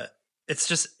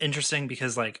just interesting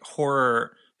because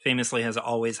horror famously has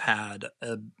always had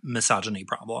a misogyny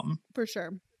problem. For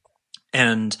sure.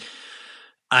 And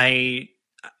I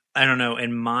don't know,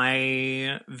 in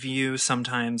my view,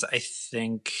 sometimes I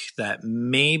think that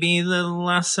maybe the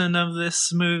lesson of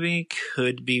this movie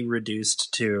could be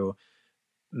reduced to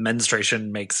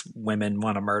menstruation makes women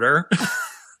want to murder.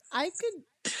 I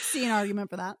could see an argument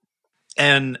for that.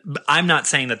 And I'm not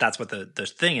saying that that's what the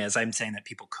thing is. I'm saying that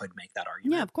people could make that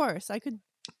argument. Yeah, of course. I could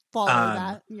follow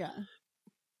that. Yeah.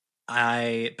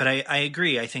 I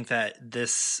agree. I think that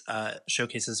this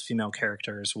showcases female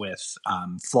characters with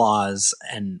flaws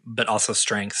but also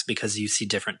strengths, because you see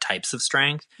different types of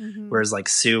strength. Mm-hmm. Whereas like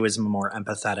Sue is more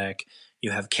empathetic. You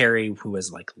have Carrie, who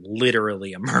is like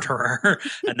literally a murderer,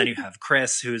 and then you have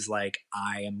Chris, who's like,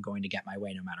 I am going to get my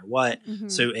way no matter what. Mm-hmm.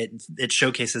 So it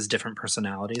showcases different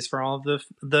personalities for all of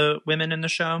the women in the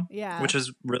show, which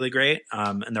is really great.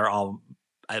 And they're all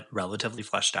relatively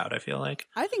fleshed out, I feel like.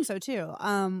 I think so too,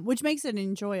 which makes it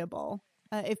enjoyable.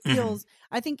 It feels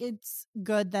I think it's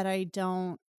good that I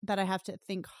have to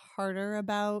think harder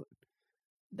about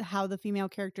how the female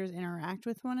characters interact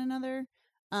with one another,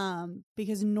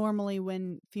 because normally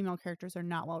when female characters are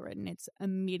not well written, it's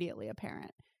immediately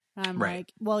apparent. And I'm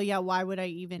like, well, yeah, why would I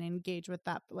even engage with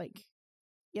that? Like,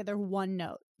 yeah, they're one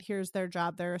note. Here's their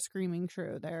job. They're a screaming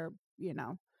shrew. They're,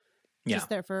 just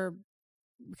there for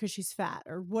because she's fat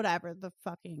or whatever the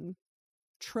fucking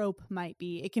trope might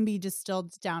be. It can be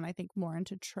distilled down, I think, more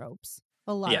into tropes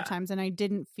a lot of times. And I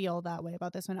didn't feel that way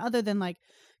about this one, other than like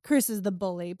Chris is the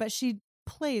bully, but she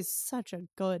plays such a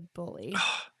good bully.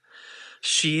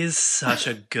 She is such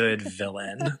a good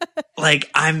villain.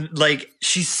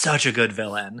 She's such a good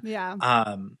villain. Yeah.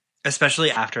 Especially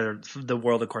after The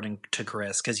World According to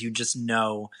Chris, because you just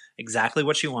know exactly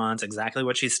what she wants, exactly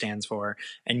what she stands for,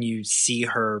 and you see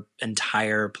her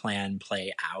entire plan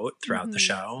play out throughout the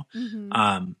show.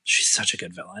 Mm-hmm. She's such a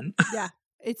good villain. Yeah,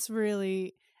 it's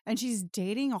really, and she's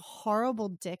dating a horrible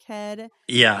dickhead.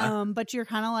 Yeah. But you're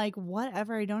kind of like,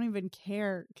 whatever, I don't even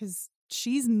care, because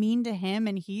she's mean to him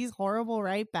and he's horrible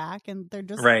right back, and they're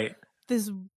just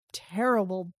this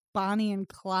terrible Bonnie and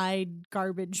Clyde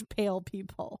garbage pail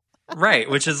people. Right,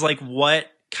 which is like what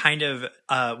kind of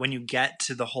when you get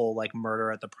to the whole like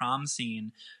murder at the prom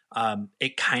scene,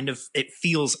 it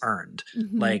feels earned.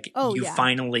 Mm-hmm. Like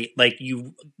finally, like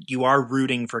you are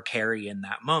rooting for Carrie in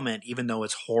that moment, even though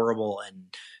it's horrible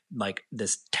and like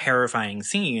this terrifying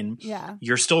scene. Yeah,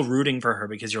 you're still rooting for her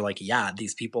because you're like, yeah,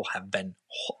 these people have been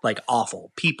like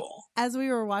awful people. As we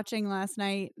were watching last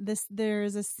night,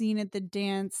 there's a scene at the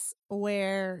dance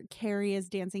where Carrie is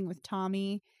dancing with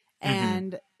Tommy,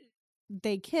 and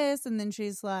they kiss, and then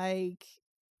she's like,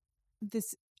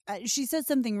 "This." She says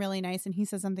something really nice, and he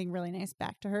says something really nice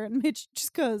back to her, and Mitch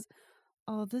just goes,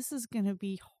 "Oh, this is gonna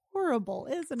be horrible,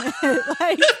 isn't it?"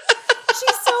 Like,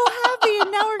 she's so happy,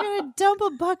 and now we're gonna dump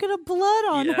a bucket of blood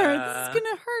on her. This is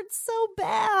gonna hurt so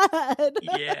bad.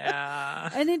 Yeah,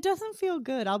 and it doesn't feel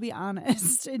good. I'll be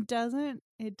honest. It doesn't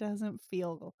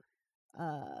feel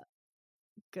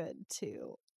good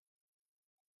to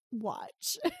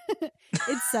watch.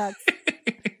 It sucks.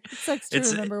 It sucks to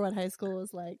remember what high school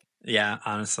was like. Yeah,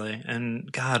 honestly.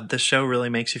 And God, this show really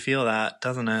makes you feel that,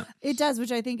 doesn't it? It does,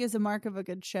 which I think is a mark of a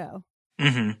good show.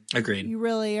 Agreed. You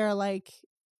really are like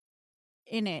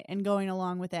in it and going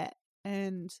along with it.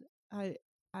 And I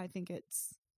think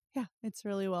it's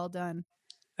really well done.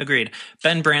 Agreed.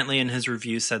 Ben Brantley in his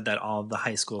review said that all of the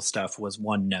high school stuff was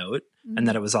one note and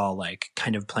that it was all like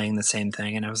kind of playing the same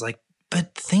thing. And I was like,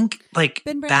 but think like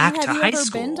Ben Brantley, back to high school. Have you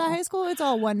ever been to high school? It's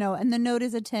all one note, and the note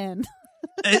is a 10.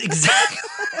 Exactly.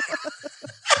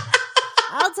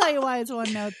 I'll tell you why it's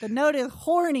one note. The note is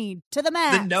horny to the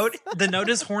max. The note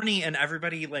is horny, and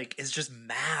everybody like is just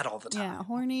mad all the time. Yeah,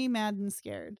 horny, mad, and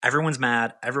scared. Everyone's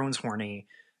mad. Everyone's horny.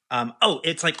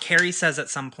 It's like Carrie says at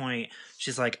some point,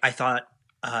 she's like, I thought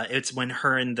it's when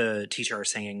her and the teacher are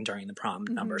singing during the prom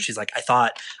number. She's like, I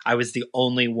thought I was the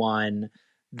only one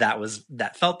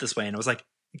that felt this way. And I was like,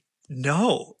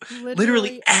 no,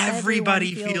 literally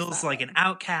everybody feels like an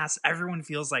outcast. Everyone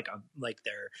feels like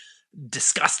they're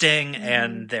disgusting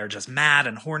and they're just mad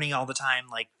and horny all the time.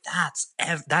 Like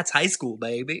that's high school,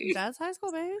 baby. That's high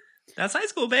school, baby. That's high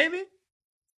school, baby.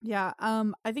 Yeah.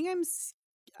 I think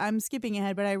I'm skipping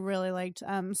ahead, but I really liked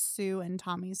Sue and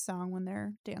Tommy's song when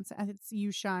they're dancing. I think it's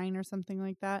 "You Shine" or something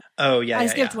like that. Oh yeah, I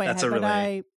skipped way ahead, but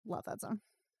I love that song.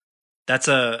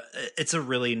 It's a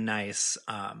really nice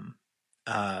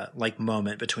like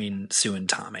moment between Sue and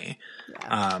Tommy.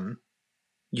 Yeah.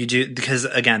 You do, because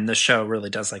again, the show really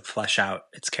does like flesh out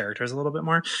its characters a little bit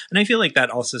more. And I feel like that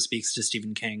also speaks to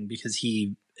Stephen King because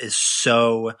he is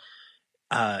so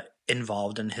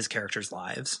involved in his characters'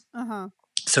 lives.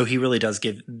 So he really does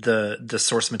give the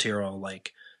source material,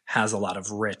 like has a lot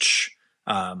of rich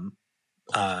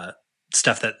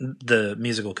stuff that the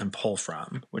musical can pull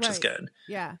from, which is good.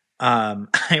 Yeah.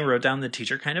 I wrote down the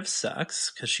teacher kind of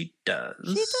sucks because she does.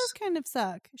 She does kind of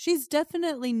suck. She's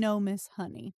definitely no Miss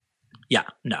Honey. Yeah,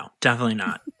 no, definitely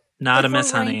not. Not a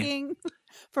Miss Honey.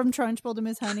 From Trunchbull to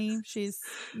Miss Honey, she's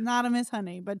not a Miss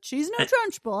Honey, but she's no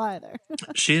Trunchbull either.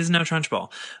 She's no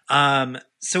Trunchbull.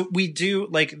 So we do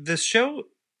like this show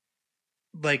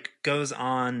like goes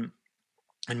on,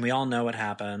 and we all know what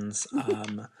happens.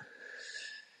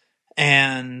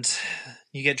 And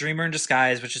you get Dreamer in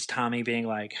Disguise, which is Tommy being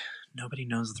like, nobody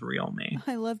knows the real me.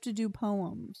 I love to do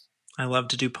poems. I love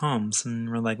to do poems. And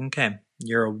we're like, okay,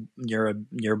 you're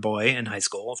a boy in high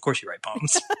school. Of course you write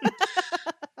poems.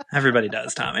 Everybody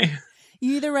does, Tommy.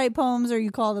 You either write poems or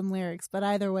you call them lyrics, but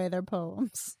either way, they're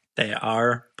poems. They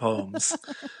are poems.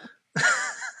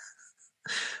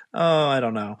 Oh, I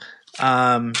don't know.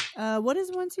 What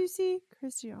is Once You See?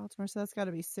 Christy Altomare, so that's got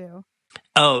to be Sue.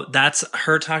 Oh, that's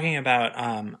her talking about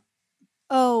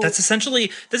that's essentially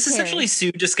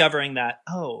Sue discovering that,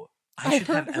 I should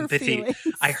have empathy.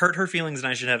 I hurt her feelings and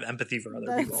I should have empathy for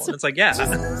other people. And it's like, yeah.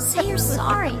 Just say you're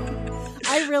sorry.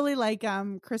 I really like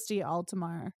Christy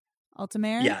Altomare.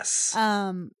 Yes.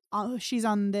 She's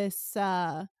on this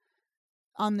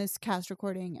cast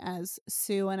recording as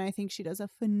Sue, and I think she does a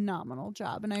phenomenal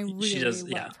job, and I really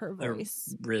love her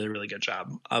voice. A really, really good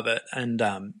job of it. And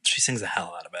she sings the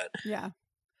hell out of it. Yeah.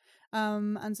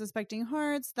 Unsuspecting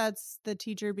Hearts, that's the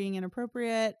teacher being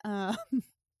inappropriate.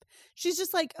 She's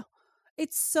just like,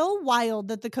 it's so wild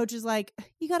that the coach is like,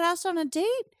 you got asked on a date?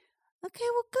 Okay,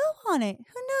 well, go on it. Who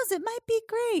knows? It might be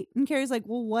great. And Carrie's like,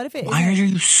 well, what if it Why isn't? are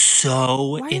you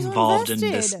so involved in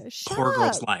this Shut poor up.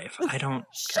 girl's life? I don't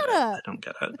Shut get up. it. I don't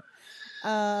get it.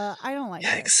 I don't like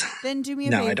Yikes. it. Then Do Me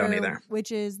a Favor, I don't either.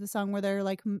 which is the song where they're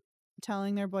like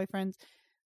telling their boyfriends,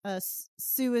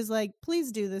 Sue is like,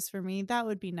 please do this for me. That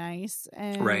would be nice.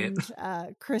 And Right.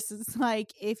 Chris is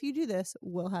like, if you do this,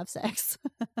 we'll have sex.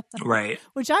 Right.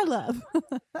 Which I love.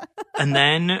 And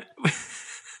then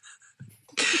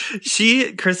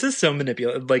Chris is so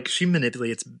manipulative. Like, she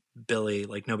manipulates Billy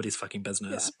like nobody's fucking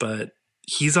business. Yeah. But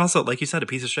he's also, like you said, a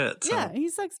piece of shit. So. Yeah, he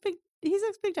sucks big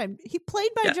time. He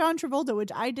played by John Travolta,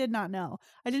 which I did not know.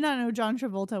 I did not know John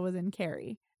Travolta was in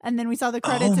Carrie. And then we saw the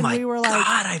credits and we were like,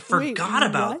 God, I forgot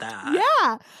about that.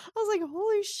 Yeah. I was like,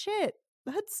 holy shit.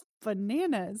 That's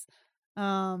bananas.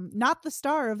 Not the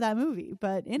star of that movie,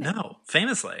 but in it. No,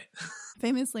 famously.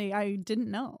 Famously, I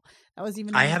didn't know. That was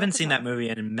even I haven't seen that movie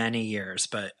in many years,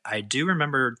 but I do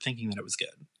remember thinking that it was good.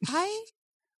 I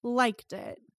liked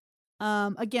it.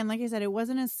 Again, like I said, it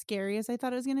wasn't as scary as I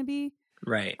thought it was going to be.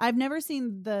 Right. I've never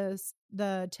seen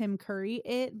the Tim Curry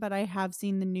It, but I have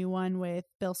seen the new one with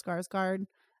Bill Skarsgård.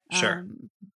 Sure.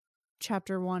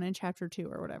 Chapter 1 and Chapter 2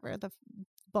 or whatever,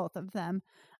 both of them.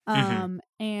 Mm-hmm.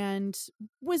 And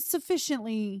was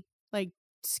sufficiently like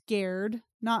scared,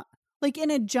 not like in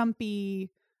a jumpy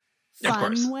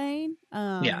fun way.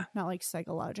 Yeah. Not like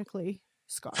psychologically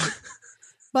scarred.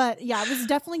 But yeah, it was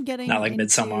definitely getting not like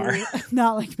Midsommar.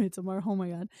 Not like Midsommar. Oh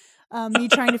my God. Me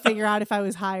trying to figure out if I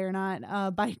was high or not,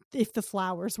 if the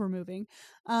flowers were moving.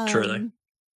 Truly.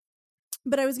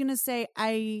 But I was gonna say,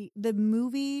 the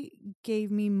movie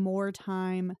gave me more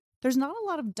time. There's not a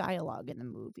lot of dialogue in the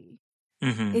movie.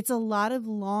 Mm-hmm. It's a lot of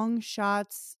long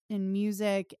shots and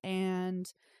music and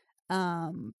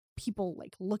people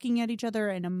like looking at each other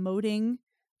and emoting.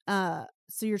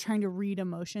 So you're trying to read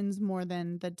emotions more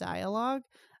than the dialogue.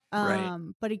 Right.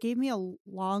 But it gave me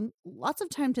lots of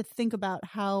time to think about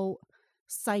how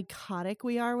psychotic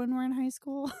we are when we're in high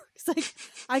school. It's like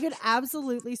I could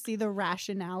absolutely see the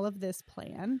rationale of this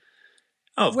plan.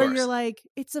 Oh, of where course. You're like,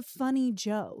 it's a funny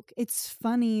joke. It's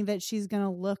funny that she's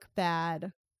gonna look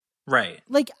bad. Right.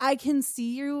 Like I can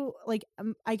see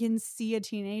I can see a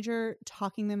teenager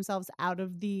talking themselves out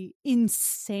of the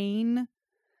insane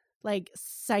like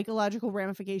psychological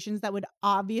ramifitions that would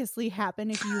obviously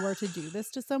happen if you were to do this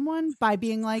to someone by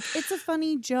being like, it's a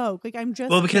funny joke. Like I'm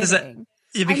just kidding.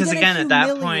 Because again, at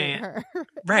that point,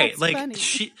 right? Like funny.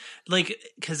 she, like,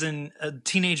 because in a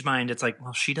teenage mind, it's like,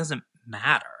 well, she doesn't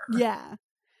matter. Yeah.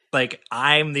 Like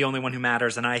I'm the only one who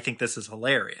matters, and I think this is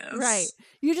hilarious. Right.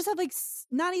 You just have like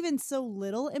not even so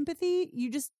little empathy. You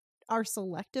just are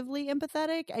selectively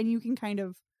empathetic, and you can kind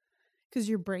of because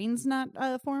your brain's not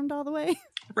formed all the way.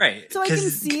 Right. So I can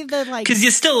see the like because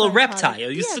you're still a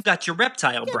reptile. You still got your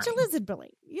reptile brain. Your lizard brain.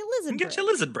 Your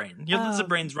lizard brain. Your lizard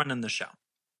brain's running the show.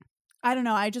 I don't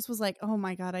know. I just was like, oh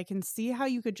my God, I can see how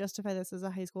you could justify this as a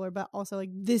high schooler, but also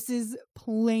like this is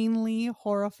plainly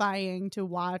horrifying to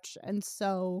watch and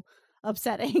so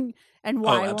upsetting. And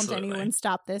why won't anyone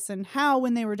stop this? And how,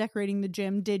 when they were decorating the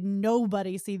gym, did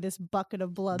nobody see this bucket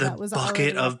of blood that was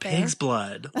already bucket of there? pig's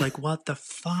blood? Like what the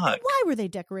fuck? And why were they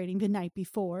decorating the night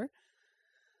before?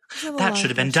 That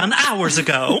should have been done hours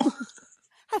ago.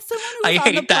 As someone who's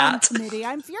on the prom committee,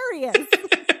 I'm furious.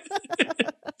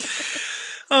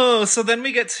 Oh, so then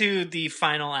we get to the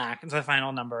final act, the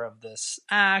final number of this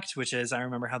act, which is I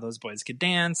Remember How Those Boys Could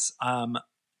Dance.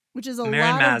 Which is a Mary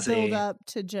lot Mazzie. of build up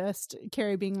to just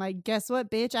Carrie being like, guess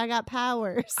what, bitch? I got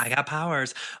powers. I got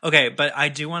powers. Okay, but I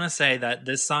do want to say that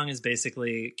this song is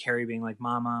basically Carrie being like,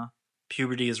 Mama,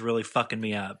 puberty is really fucking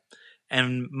me up.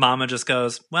 And Mama just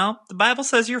goes, well, the Bible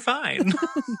says you're fine.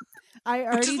 I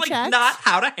already Which is like checked. not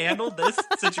how to handle this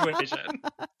situation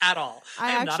at all.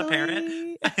 I am not a parent.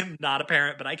 actually- I am not a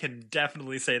parent, but I can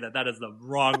definitely say that that is the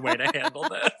wrong way to handle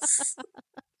this.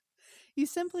 You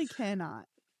simply cannot.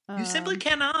 You simply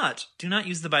cannot. Do not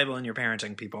use the Bible in your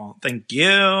parenting, people. Thank you.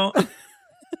 A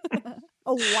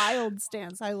wild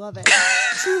stance. I love it.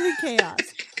 Truly chaos.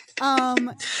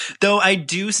 Though I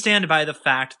do stand by the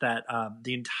fact that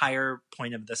the entire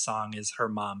point of the song is her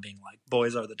mom being like,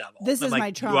 boys are the devil. This And is I'm my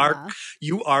like, trauma.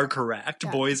 You are correct.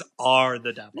 Yeah. Boys are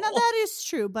the devil. Now that is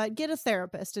true, but get a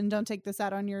therapist and don't take this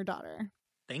out on your daughter.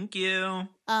 Thank you.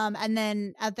 And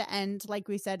then at the end, like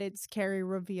we said, it's Carrie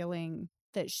revealing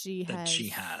that she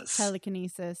has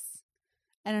telekinesis,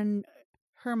 and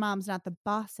her mom's not the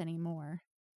boss anymore.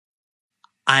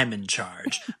 I'm in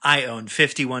charge. I own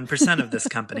 51% of this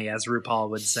company, as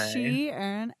RuPaul would say. She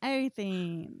earned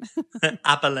everything.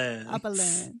 Opulence.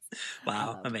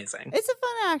 Wow, amazing. It's a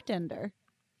fun act ender.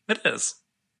 It is.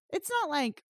 It's not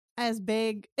like as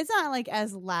big. It's not like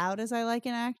as loud as I like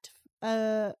an act,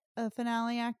 a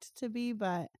finale act to be,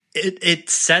 but it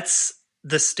sets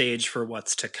the stage for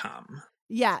what's to come.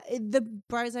 Yeah, the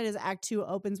Bright Side is Act 2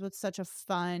 opens with such a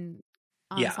fun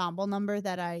ensemble number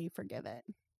that I forgive it.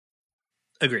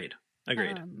 Agreed.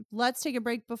 Let's take a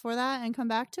break before that and come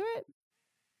back to it.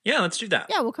 Yeah, let's do that.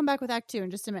 Yeah, we'll come back with Act 2 in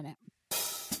just a minute.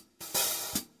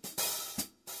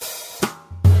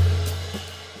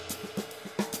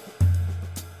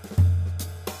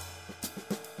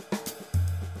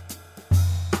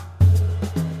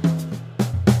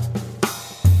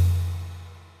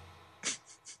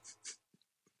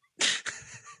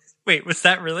 Wait, was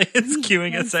that really his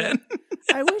cueing us in?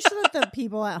 I wish that the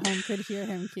people at home could hear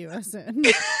him cue us in.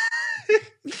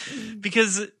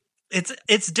 Because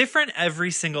it's different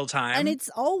every single time. And it's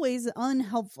always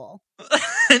unhelpful.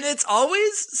 And it's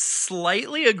always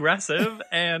slightly aggressive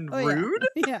and rude.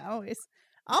 Yeah, always.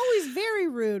 Always very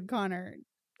rude, Connor.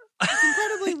 It's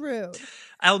incredibly rude.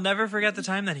 I'll never forget the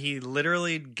time that he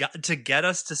literally got to get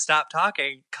us to stop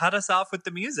talking, cut us off with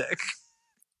the music.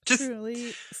 Just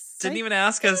truly didn't even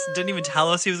ask us, didn't even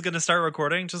tell us he was going to start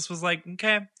recording. Just was like,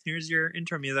 okay, here's your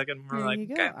intro music. And we're there like,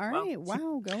 you go. okay. All right.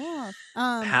 Wow, go off.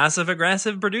 Passive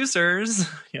aggressive producers.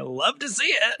 You'll love to see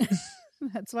it.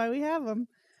 That's why we have them.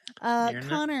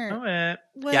 Connor,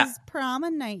 was prom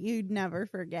a night you'd never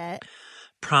forget?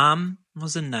 Prom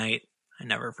was a night I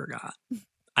never forgot.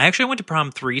 I actually went to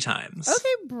prom 3 times.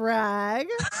 Okay, brag.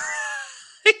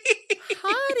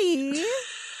 Hottie.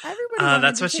 Everybody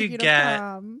that's what you to get.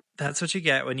 prom. That's what you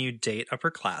get when you date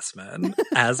upperclassmen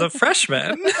as a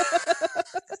freshman.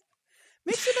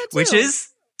 Makes you that too. Which is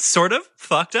sort of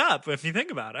fucked up if you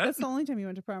think about it. That's the only time you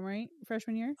went to prom, right?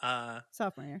 Freshman year?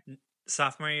 Sophomore year.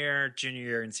 Sophomore year, junior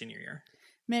year, and senior year.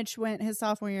 Mitch went his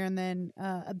sophomore year and then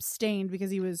abstained because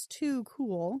he was too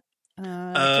cool to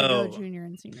go junior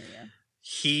and senior year.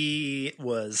 He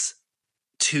was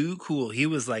too cool. He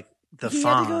was like the he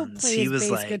Fonz. Had to go play he his was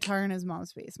bass like guitar in his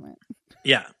mom's basement.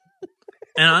 Yeah.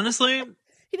 And honestly,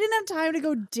 he didn't have time to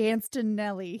go dance to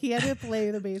Nelly. He had to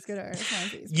play the bass guitar in his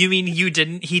mom's basement. You mean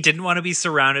he didn't want to be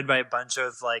surrounded by a bunch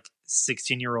of like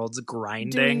 16-year-olds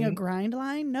grinding? Doing a grind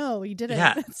line? No, he didn't.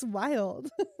 Yeah. It's wild.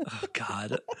 Oh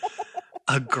God.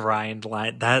 A grind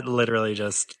line. That literally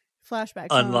just flashbacks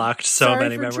unlocked so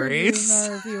many for memories.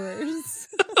 Our viewers.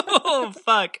 Oh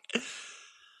fuck.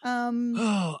 I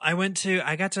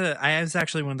was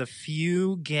actually one of the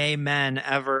few gay men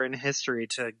ever in history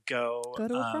to go to a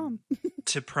prom.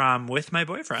 To prom with my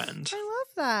boyfriend. I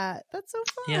love that. That's so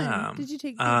fun. Yeah. Did you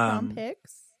take the prom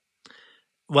pics?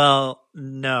 Well,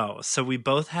 no. So we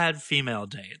both had female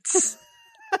dates.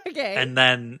 Okay. And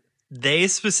then they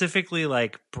specifically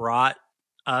like brought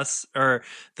us, or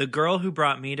the girl who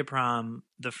brought me to prom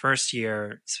the first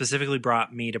year specifically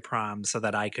brought me to prom so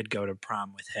that I could go to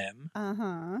prom with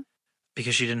him.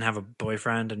 Because she didn't have a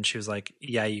boyfriend, and she was like,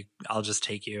 yeah, I'll just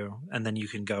take you, and then you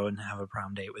can go and have a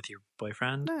prom date with your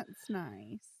boyfriend. That's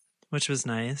nice. Which was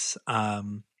nice.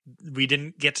 We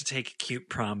didn't get to take cute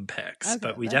prom pics,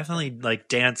 but we definitely like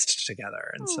danced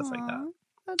together and stuff like that.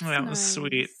 That was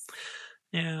sweet.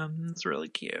 Yeah, it's really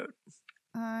cute.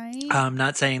 I'm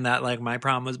not saying that like my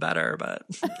prom was better, but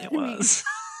it was.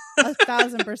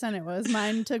 1,000% it was.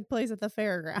 Mine took place at the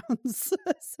fairgrounds.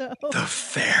 So the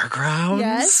fairgrounds?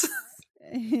 Yes.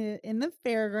 In the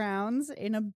fairgrounds,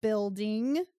 in a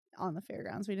building on the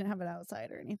fairgrounds. We didn't have it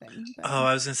outside or anything. But... Oh,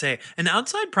 I was going to say, an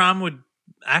outside prom would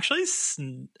actually,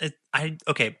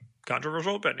 okay,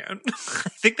 controversial opinion. I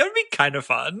think that would be kind of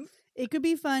fun. It could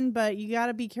be fun, but you got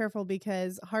to be careful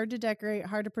because hard to decorate,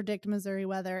 hard to predict Missouri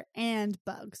weather, and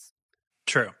bugs.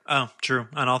 True. Oh, true.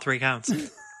 On all three counts.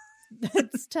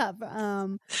 That's tough.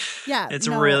 Yeah, it's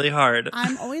really hard.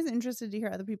 I'm always interested to hear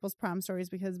other people's prom stories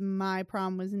because my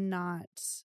prom was not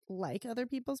like other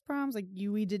people's proms. Like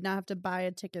we did not have to buy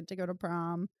a ticket to go to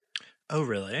prom. Oh,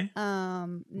 really?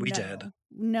 We no. did.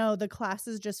 No, the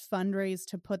classes just fundraise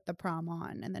to put the prom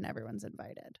on, and then everyone's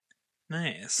invited.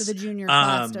 Nice. So the junior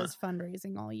class does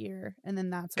fundraising all year, and then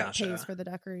that's what pays for the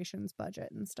decorations budget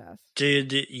and stuff.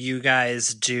 Did you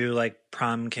guys do like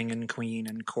prom king and queen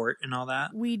and court and all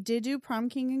that? We did do prom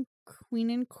king and queen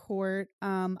and court.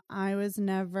 I was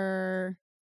never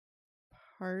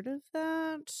part of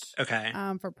that. Okay.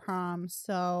 For prom,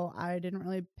 so I didn't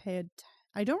really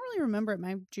I don't really remember it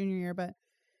my junior year, but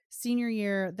senior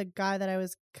year, the guy that I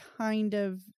was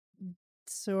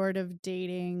sort of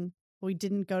dating, we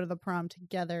didn't go to the prom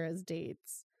together as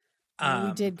dates.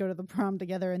 We did go to the prom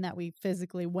together in that we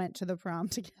physically went to the prom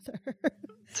together.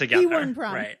 He won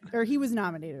prom, right? Or he was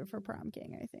nominated for prom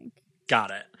king, I think.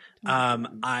 Got it.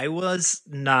 I was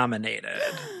nominated.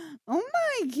 Oh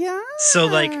my god! So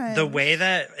like the way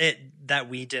that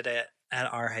we did it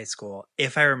at our high school,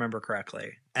 if I remember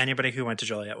correctly, anybody who went to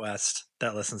Joliet West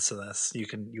that listens to this,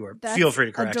 feel free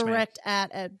to correct me. Direct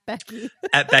at Becky.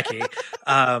 At Becky,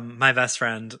 my best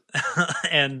friend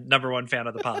and number one fan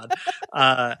of the pod.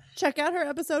 Check out her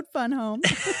episode Fun Home.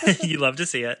 You love to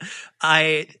see it.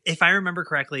 If I remember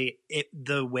correctly,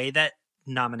 the way that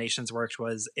nominations worked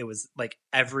was it was like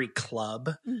every club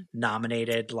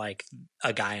nominated like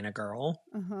a guy and a girl.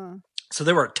 Uh-huh. So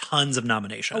there were tons of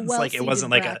nominations. Like it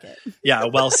wasn't like bracket. a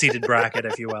well-seated bracket,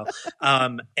 if you will.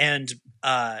 And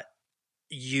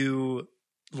you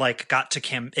like got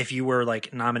to if you were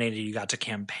like nominated, you got to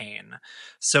campaign.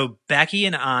 So Becky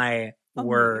and I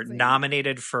were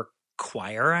nominated for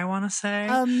choir, I want to say.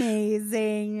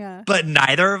 Amazing. But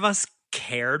neither of us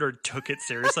cared or took it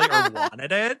seriously or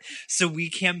wanted it. So we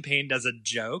campaigned as a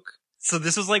joke. So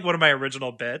this was like one of my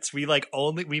original bits. We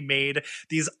made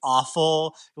these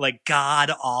awful, like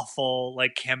god awful,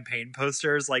 like campaign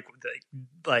posters, like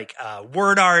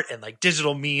word art and like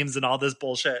digital memes and all this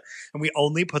bullshit. And we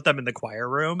only put them in the choir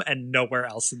room and nowhere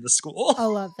else in the school. I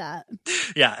love that.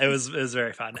 Yeah, it was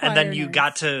very fun. Choir and then you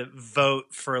got to vote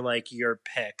for like your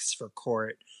picks for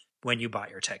court when you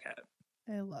bought your ticket.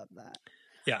 I love that.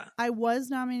 Yeah. I was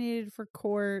nominated for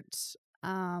court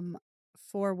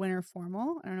for Winter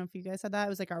Formal. I don't know if you guys had that. It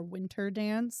was like our winter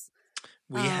dance.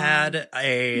 We had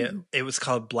it was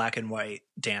called Black and White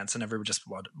Dance, and everybody just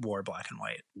wore black and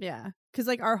white. Yeah. Because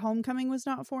like our homecoming was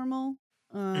not formal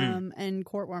and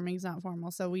court warming is not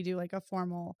formal. So we do like a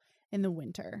formal in the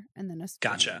winter and then a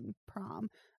spring prom.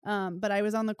 But I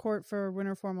was on the court for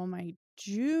Winter Formal my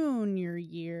junior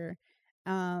year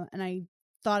and I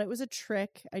thought it was a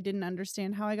trick. I didn't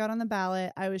understand how I got on the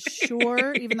ballot. I was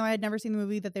sure, even though I had never seen the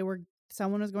movie, that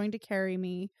someone was going to carry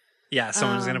me. Yeah,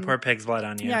 someone was going to pour pig's blood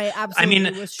on you. Yeah, I absolutely.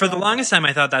 I mean, for the longest time,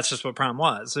 I thought that's just what prom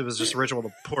was. It was just a ritual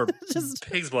to pour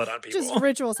pig's blood on people. Just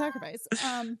ritual sacrifice.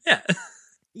 Yeah.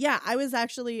 Yeah, I was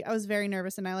very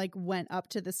nervous, and I like went up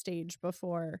to the stage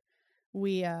before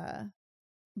we got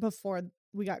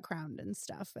crowned and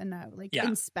stuff, and I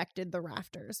inspected the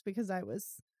rafters because I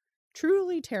was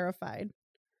truly terrified.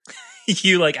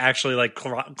 You like actually like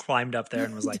climbed up there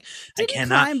and was like, I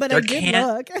cannot climb, but I did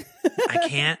look. I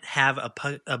can't have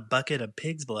a bucket of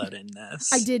pig's blood in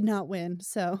this. I did not win,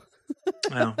 so.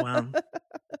 Oh, well.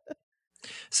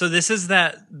 So this is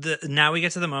now we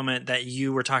get to the moment that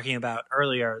you were talking about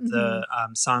earlier, the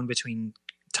song between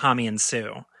Tommy and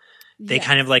Sue. They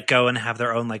kind of like go and have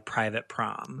their own like private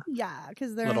prom. Yeah,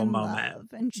 because they're little in moment, love.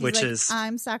 And she's which like, is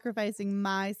I'm sacrificing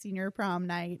my senior prom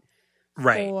night.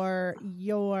 Right. For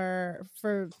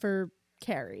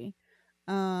Carrie.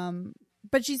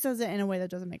 But she says it in a way that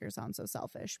doesn't make her sound so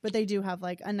selfish. But they do have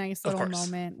like a nice little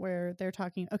moment where they're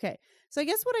talking. Okay. So I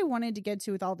guess what I wanted to get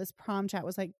to with all this prom chat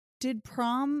was like, did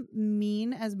prom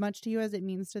mean as much to you as it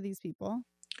means to these people?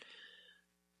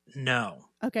 No.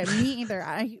 Okay, me either.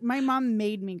 My mom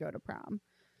made me go to prom.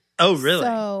 Oh, really?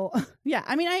 So, yeah.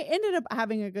 I mean, I ended up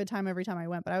having a good time every time I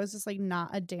went, but I was just like not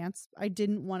a dance. I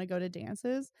didn't want to go to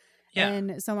dances. Yeah.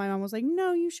 And so my mom was like,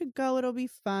 no, you should go. It'll be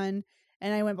fun.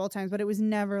 And I went both times, but it was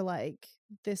never like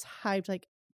this hyped, like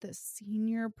the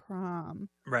senior prom.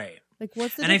 Right. Like,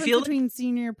 what's the difference between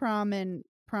senior prom and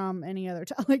prom any other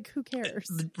time? Like, who cares?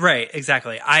 Right.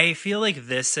 Exactly. I feel like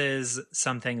this is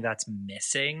something that's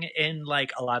missing in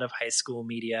like a lot of high school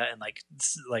media and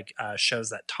like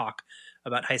shows that talk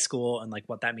about high school and like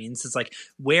what that means. It's like,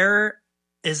 where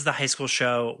is the high school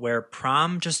show where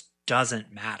prom just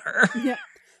doesn't matter. Yeah.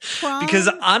 Prom, Because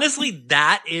honestly,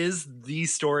 that is the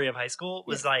story of high school.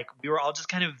 Was like we were all just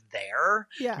kind of there.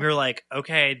 yeah. We were like,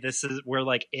 okay, we're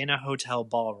like in a hotel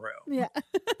ballroom. Yeah.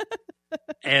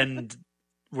 And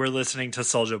we're listening to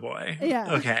Soulja Boy.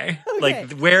 Yeah. Okay. Okay.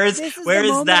 Like where is This is where the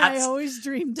is moment that? I always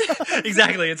dreamed of.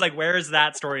 Exactly. It's like, where is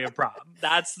that story of prom?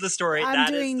 That's the story. I'm That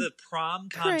is doing the prom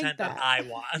Crank content that I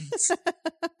want.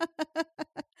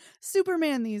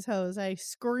 Superman these hoes. I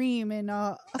scream in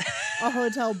a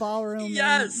hotel ballroom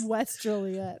Yes. in West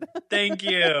Joliet. Thank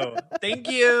you. Thank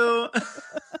you.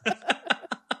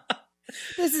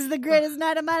 This is the greatest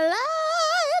night of my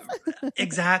life.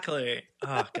 Exactly.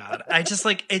 Oh God. I just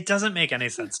like, it doesn't make any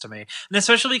sense to me. And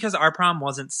especially because our prom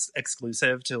wasn't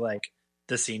exclusive to like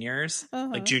the seniors.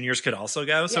 Like juniors could also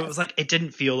go. So it was like, it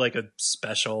didn't feel like a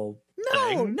special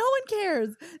thing. No one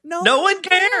cares. No one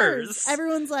cares.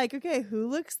 Everyone's like, okay, who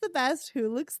looks the best?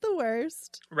 Who looks the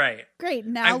worst? Right. Great.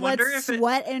 Now let's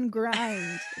sweat and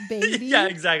grind, baby. Yeah,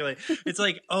 exactly. It's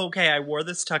like, okay, I wore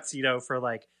this tuxedo for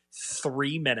like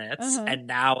 3 minutes and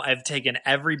now I've taken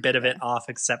every bit of it off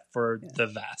except for the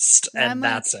vest. And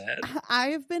that's it.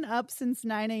 I've been up since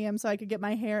 9 a.m. so I could get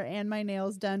my hair and my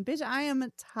nails done. Bitch, I am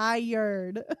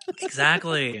tired.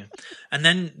 Exactly. And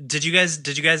then did you guys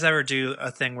ever do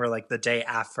a thing where like the day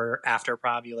after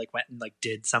prom you like went and like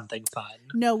did something fun?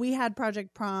 No, we had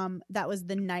Project Prom that was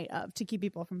the night of to keep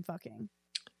people from fucking.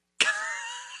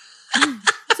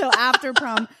 So after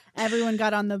prom, everyone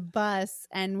got on the bus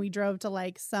and we drove to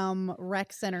like some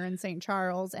rec center in St.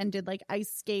 Charles and did like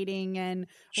ice skating and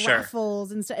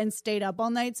raffles and stayed up all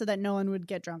night so that no one would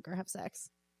get drunk or have sex.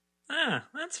 Ah,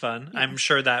 that's fun. Yeah. I'm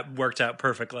sure that worked out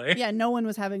perfectly. Yeah, no one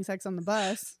was having sex on the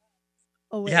bus.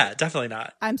 Oh, wait. Yeah, definitely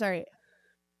not. I'm sorry.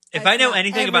 If I know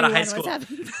anything about a high school,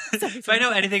 if I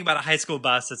know anything about a high school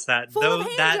bus, it's that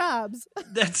jobs.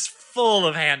 That's full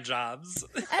of hand jobs.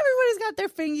 Everybody's got their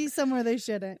fingies somewhere they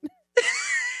shouldn't.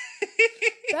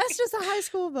 That's just a high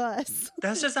school bus.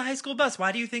 That's just a high school bus.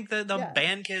 Why do you think that the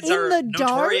band kids are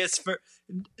notorious for?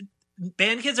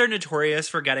 Band kids are notorious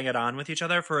for getting it on with each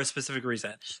other for a specific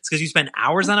reason. It's because you spend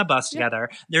hours on a bus together.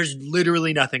 There's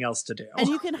literally nothing else to do, and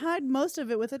you can hide most of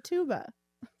it with a tuba.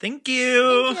 Thank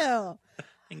you. Thank you.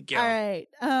 Thank you. All right.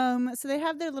 So they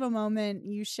have their little moment.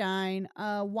 You shine.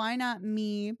 Why Not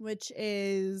Me, which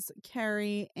is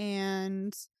Carrie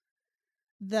and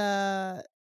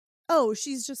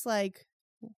she's just like,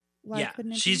 why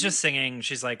couldn't it she's be just singing.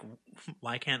 She's like,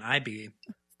 why can't I be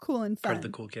cool and fun? Part of the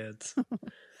cool kids.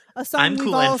 A song I'm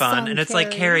cool and fun, sung, and it's Carrie.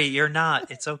 like, Carrie, you're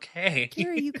not. It's okay.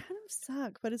 Carrie, you kind of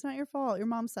suck, but it's not your fault. Your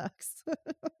mom sucks.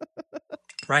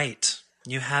 Right.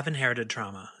 You have inherited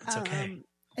trauma. It's okay.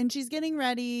 And she's getting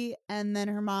ready, and then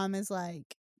her mom is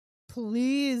like,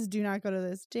 please do not go to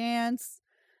this dance.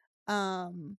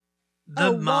 While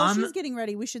she's getting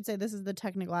ready, we should say this is the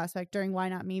technical aspect during Why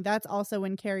Not Me. That's also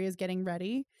when Carrie is getting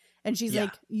ready, and she's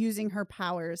like using her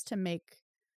powers to make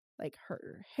like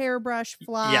her hairbrush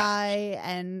fly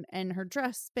and her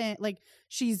dress spin. Like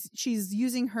she's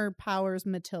using her powers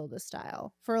Matilda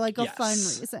style for like a fun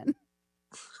reason.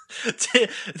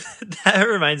 That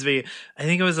reminds me, I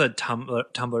think it was a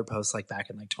Tumblr post like back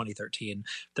in like 2013.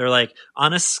 They're like,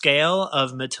 on a scale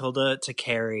of Matilda to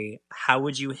Carrie, how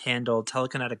would you handle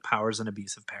telekinetic powers and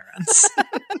abusive parents?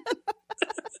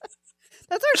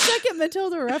 That's our second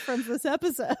Matilda reference this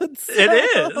episode. So.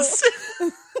 It is.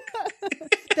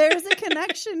 There's a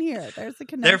connection here.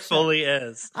 There fully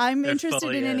is. I'm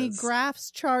interested in any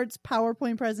graphs, charts,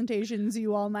 PowerPoint presentations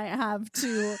you all might have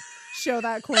to show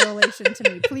that correlation to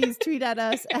me. Please tweet at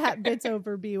us at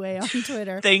bitsoverbway on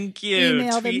Twitter. Thank you.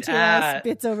 Email them to us,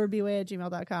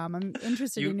 bitsoverbway@gmail.com. I'm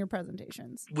interested in your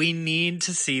presentations. We need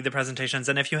to see the presentations.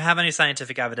 And if you have any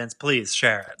scientific evidence, please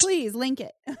share it. Please link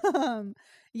it.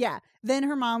 Yeah. Then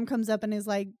her mom comes up and is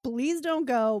like, please don't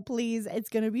go. Please. It's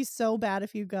going to be so bad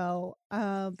if you go.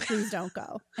 Please don't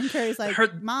go. And Carrie's like,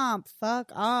 Mom,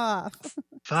 fuck off.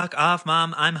 Fuck off,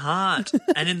 Mom. I'm hot.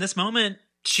 And in this moment,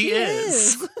 she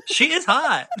is. She is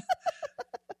hot.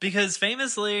 Because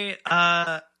famously,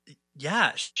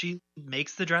 she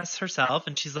makes the dress herself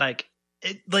and she's like,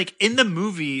 in the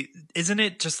movie, isn't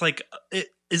it just like, it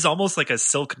is almost like a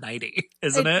silk nightie,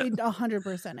 isn't it? It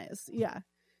 100% is. Yeah.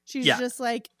 She's just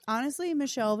like, honestly,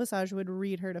 Michelle Visage would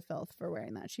read her to filth for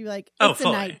wearing that. She'd be like, it's a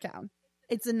nightgown.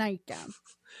 It's a nightgown.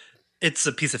 It's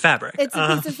a piece of fabric. It's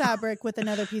a piece of fabric with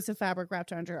another piece of fabric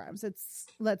wrapped around your arms.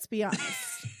 Let's be honest.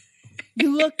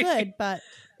 You look good, but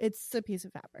it's a piece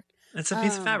of fabric. It's a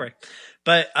piece of fabric.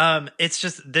 But it's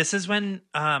just, this is when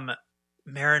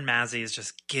Marin Mazzie is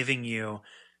just giving you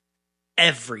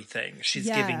everything. She's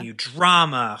giving you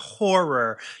drama,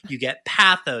 horror, you get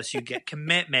pathos, you get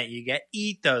commitment, you get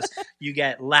ethos, you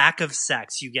get lack of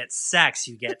sex, you get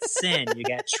sin, you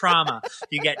get trauma,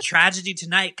 you get tragedy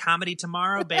tonight, comedy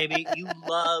tomorrow, baby. You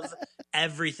love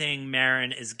everything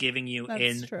Marin is giving you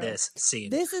this scene.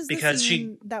 This is because the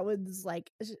scene that was like,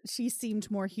 she seemed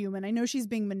more human. I know she's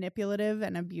being manipulative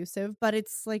and abusive, but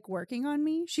it's like working on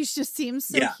me. She just seems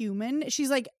so human. She's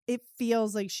like, it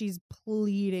feels like she's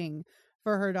pleading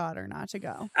for her daughter not to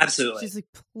go. Absolutely. She's like,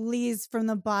 please, from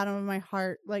the bottom of my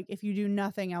heart, like, if you do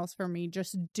nothing else for me,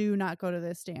 just do not go to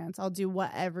this dance. I'll do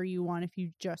whatever you want if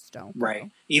you just don't go. Right.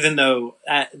 Even though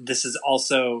this is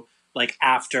also like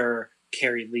after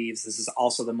Carrie leaves, this is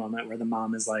also the moment where the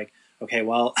mom is like, okay,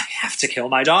 well, I have to kill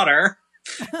my daughter.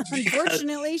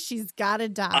 Unfortunately, she's gotta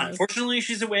die. Unfortunately,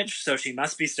 she's a witch, so she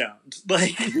must be stoned.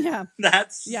 Like,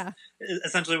 that's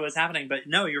essentially what's happening. But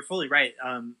no, you're fully right.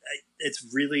 It's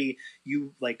really,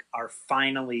 you like are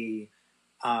finally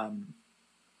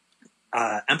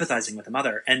empathizing with the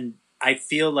mother, and I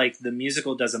feel like the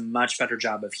musical does a much better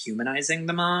job of humanizing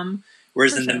the mom,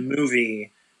 whereas in the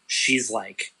movie, she's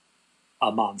like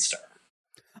a monster.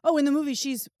 Oh, in the movie,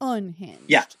 she's unhinged.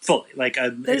 Yeah, fully. Like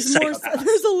a psychopath.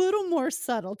 There's a little more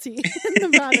subtlety in the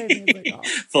Broadway musical.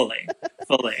 Fully.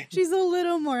 She's a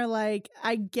little more like,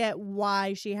 I get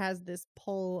why she has this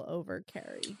pull over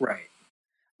Carrie. Right.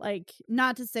 Like,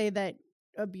 not to say that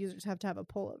abusers have to have a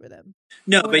pull over them.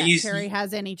 No, but Carrie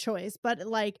has any choice. But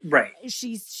like,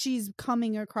 she's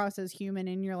coming across as human,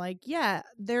 and you're like, yeah,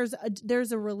 there's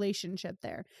a relationship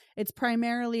there. It's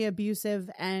primarily abusive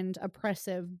and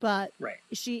oppressive, but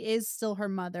she is still her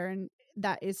mother, and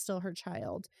that is still her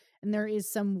child, and there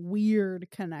is some weird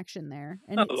connection there,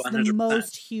 and it's 100%. The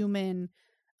most human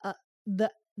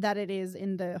that it is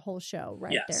in the whole show there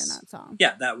in that song.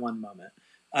 Yeah, that one moment.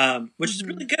 Which is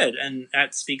really good, and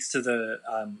that speaks to the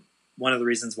one of the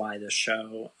reasons why this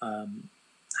show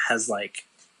has like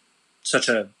such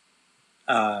a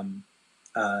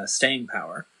staying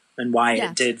power, and why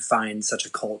it did find such a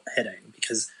cult hitting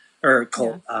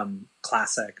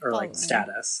classic or like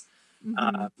status,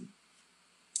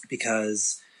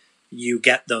 because you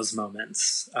get those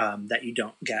moments that you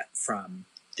don't get from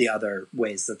the other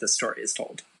ways that the story is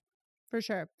told. For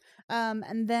sure.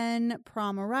 And then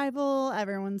prom arrival,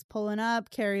 everyone's pulling up.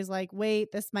 Carrie's like,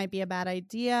 wait, this might be a bad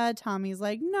idea. Tommy's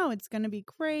like, no, it's going to be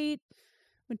great,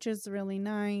 which is really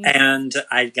nice. And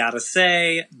I gotta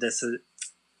say, this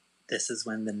is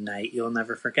when the night you'll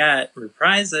never forget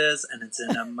reprises, and it's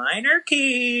in a minor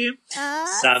key.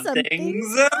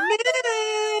 Something's amiss.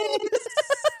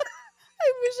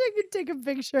 I wish I could take a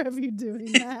picture of you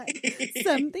doing that.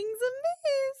 Something's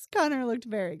amiss. Connor looked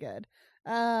very good.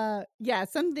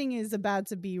 Something is about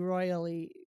to be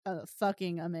royally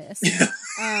fucking amiss.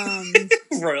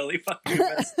 Royally fucking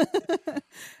amiss.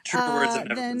 True words have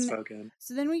never been spoken.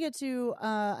 So then we get to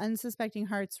Unsuspecting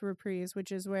Hearts reprise,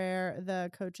 which is where the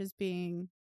coach is being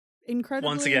incredibly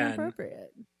once again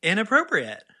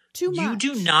inappropriate. Too much.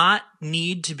 You do not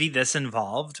need to be this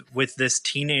involved with this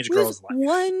teenage girl's life.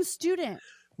 One student.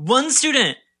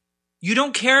 You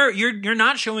don't care. You're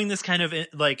not showing this kind of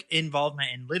like involvement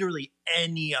in literally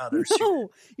any other student. No,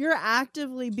 you're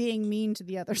actively being mean to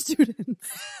the other students.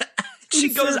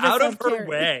 She goes out of her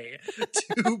way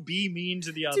to be mean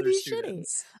to the other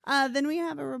students. Then we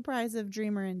have a reprise of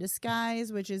Dreamer in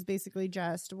Disguise, which is basically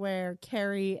just where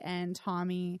Carrie and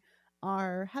Tommy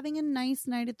are having a nice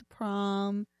night at the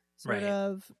prom, sort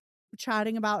of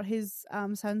chatting about his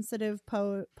sensitive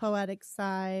poetic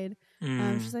side.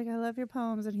 She's like, I love your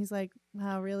poems, and he's like,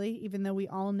 wow, really? Even though we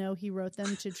all know he wrote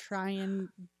them to try and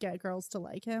get girls to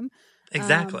like him.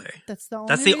 Exactly. That's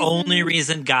the only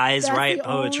reason guys write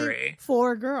poetry.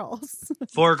 For girls.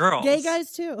 For girls. Gay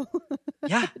guys too.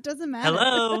 Yeah. It doesn't matter.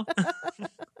 Hello.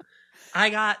 I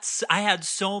had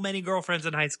so many girlfriends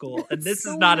in high school, and this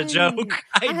is not a joke.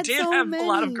 I did have a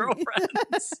lot of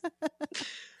girlfriends.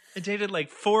 I dated like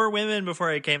 4 women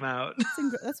before I came out.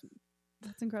 That's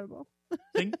incredible.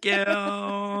 Thank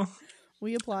you.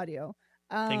 We applaud you.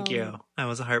 Thank you. I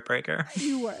was a heartbreaker.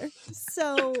 You were.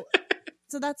 So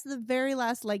that's the very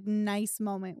last like nice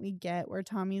moment we get where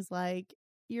Tommy's like,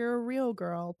 you're a real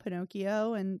girl,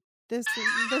 Pinocchio, and this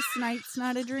night's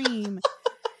not a dream.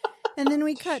 And then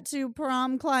we cut to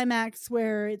prom climax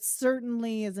where it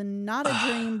certainly is not a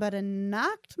dream, but a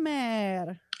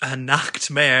nightmare. A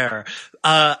nightmare.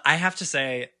 I have to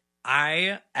say,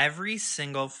 every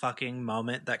single fucking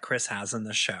moment that Chris has in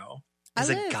the show is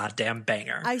a goddamn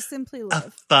banger. I simply live.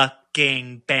 A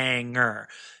fucking banger.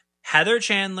 Heather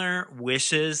Chandler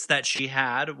wishes that she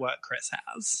had what Chris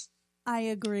has. I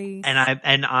agree.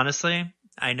 And honestly,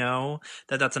 I know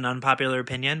that that's an unpopular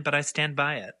opinion, but I stand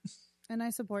by it. And I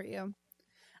support you.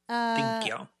 Thank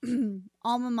you.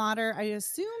 Alma Mater, I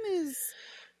assume is...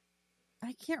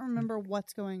 I can't remember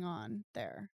what's going on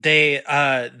there. They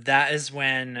that is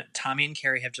when Tommy and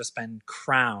Carrie have just been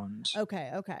crowned.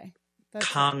 Okay. That's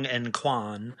Kong and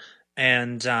Quan,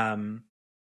 and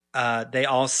they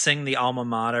all sing the alma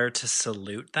mater to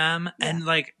salute them. Yeah. And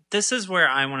like, this is where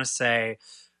I want to say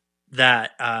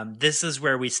that this is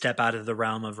where we step out of the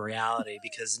realm of reality,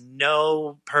 because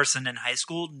no person in high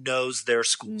school knows their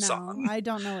school song. I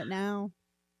don't know it now.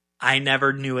 I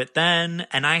never knew it then,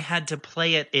 and I had to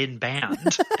play it in band.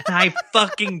 And I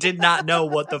fucking did not know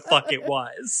what the fuck it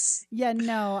was. Yeah,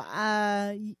 no.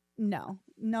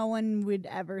 No one would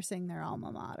ever sing their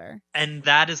alma mater. And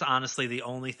that is honestly the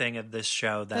only thing of this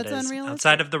show that That's is unrealistic.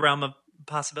 outside of the realm of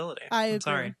possibility. I'm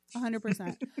sorry.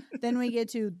 100%. Then we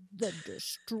get to the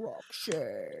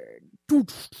destruction.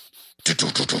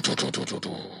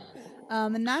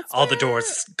 And that's all the where-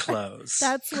 doors close.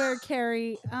 That's where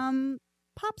Carrie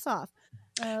pops off.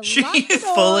 She lock the doors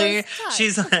fully, tight.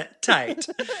 she's tight.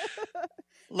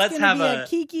 Let's It's gonna have be a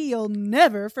Kiki you'll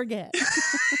never forget.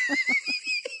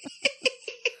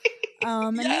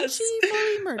 And then Yes. she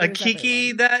fully murders a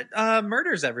Kiki everyone. that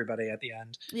murders everybody at the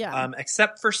end. Yeah.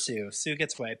 Except for Sue. Sue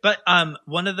gets away. But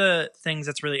one of the things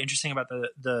that's really interesting about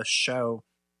the show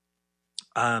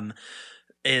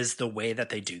is the way that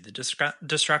they do the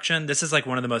destruction. This is like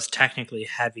one of the most technically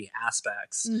heavy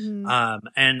aspects. Mhm.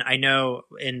 And I know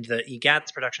in the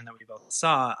EGATS production that we both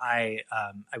saw, I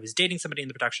was dating somebody in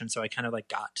the production, so I kind of like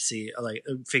got to see, like,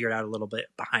 figured out a little bit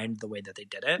behind the way that they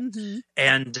did it. Mhm.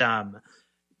 And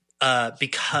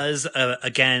because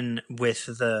again, with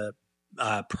the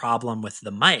problem with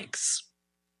the mics,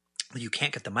 you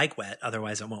can't get the mic wet,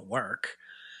 otherwise it won't work.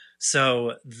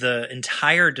 So the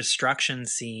entire destruction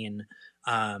scene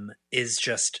is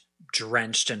just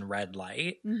drenched in red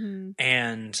light, Mhm.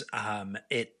 and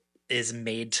it is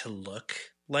made to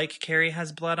look like Carrie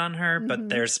has blood on her, but Mhm.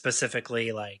 there's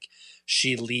specifically like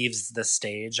she leaves the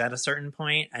stage at a certain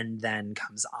point and then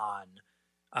comes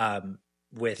on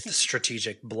with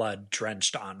strategic blood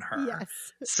drenched on her. Yes.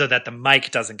 So that the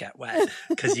mic doesn't get wet,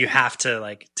 because you have to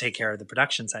like take care of the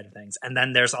production side of things. And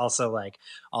then there's also like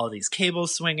all these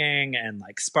cables swinging and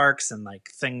like sparks and like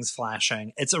things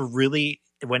flashing. It's a really,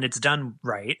 when it's done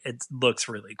right, it looks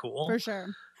really cool. For sure.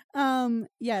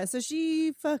 Yeah, so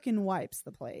she fucking wipes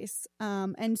the place.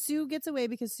 And Sue gets away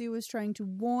because Sue was trying to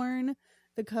warn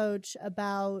the coach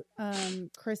about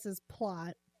Chris's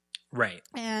plot. Right.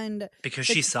 And because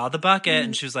she saw the bucket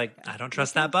and she was like, I don't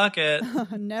trust that bucket.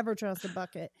 never trust a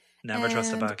bucket. Never trust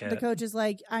a And bucket. The coach is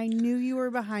like, I knew you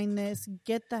were behind this.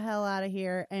 Get the hell out of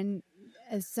here. And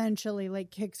essentially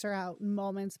like kicks her out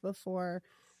moments before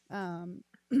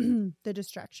the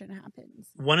destruction happens.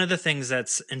 One of the things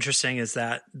that's interesting is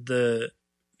that the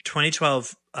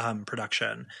 2012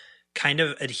 production kind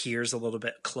of adheres a little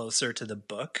bit closer to the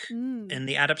book in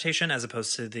the adaptation as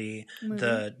opposed to the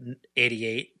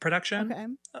 88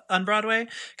 production on Broadway.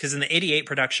 Because in the 88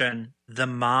 production, the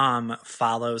mom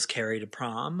follows Carrie to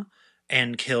prom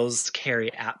and kills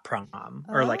Carrie at prom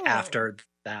or like after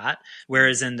that.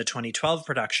 Whereas in the 2012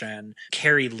 production,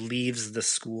 Carrie leaves the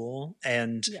school,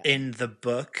 and in the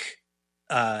book,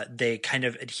 they kind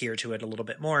of adhere to it a little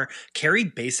bit more. Carrie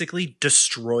basically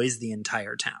destroys the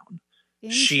entire town.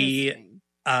 She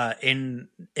in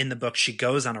the book, she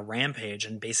goes on a rampage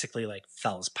and basically like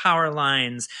fells power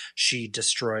lines. She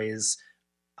destroys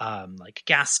like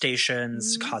gas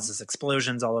stations, causes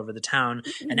explosions all over the town.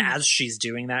 And as she's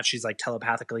doing that, she's like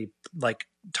telepathically like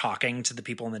talking to the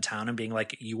people in the town and being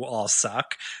like, you all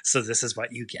suck, so this is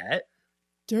what you get.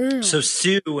 Damn. So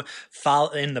Sue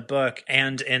in the book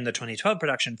and in the 2012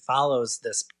 production follows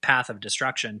this path of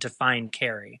destruction to find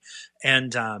Carrie.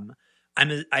 And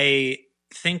I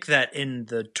think that in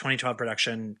the 2012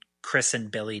 production, Chris and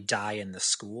Billy die in the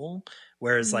school,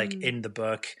 whereas like in the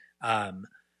book,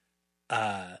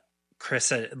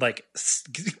 Chris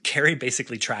Carrie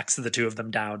basically tracks the two of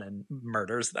them down and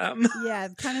murders them. Yeah,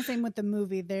 kind of same with the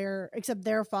movie. Except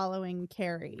they're following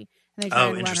Carrie, and they try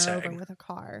and run her over with a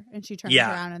car, and she turns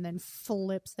around and then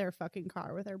flips their fucking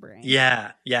car with her brain.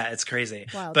 Yeah, it's crazy.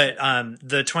 Wild but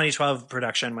the 2012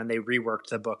 production, when they reworked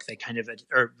the book, they kind of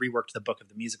reworked the book of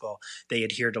the musical. They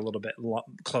adhered a little bit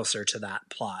closer to that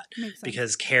plot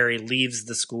because Carrie leaves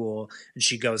the school and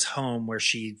she goes home, where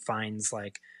she finds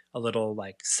like a little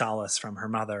like solace from her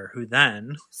mother, who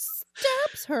then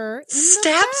stabs her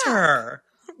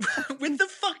with the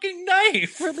fucking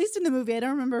knife. Or at least in the movie, I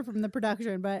don't remember from the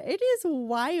production, but it is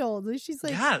wild. She's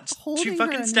like holding she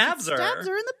fucking her and stabs her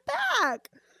in the back.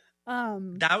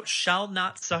 Thou shalt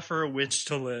not suffer a witch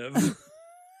to live.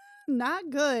 Not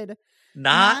good.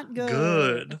 Not good.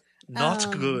 good.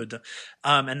 Not good.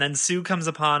 And then Sue comes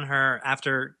upon her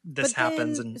after this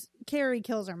happens, and Carrie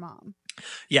kills her mom.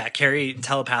 Yeah, Carrie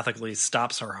telepathically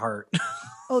stops her heart.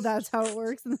 Oh, that's how it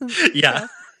works. Yeah.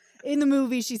 In the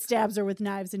movie, she stabs her with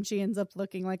knives, and she ends up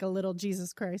looking like a little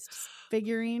Jesus Christ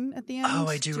figurine at the end. Oh,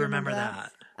 I do remember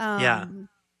that. Yeah.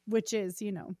 Which is,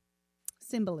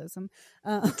 symbolism.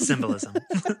 Symbolism.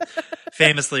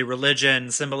 Famously,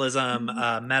 religion, symbolism,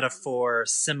 metaphor,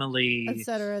 simile,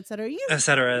 etc., etc.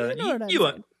 etc.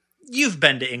 You've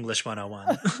been to English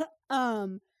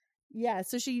 101. Yeah,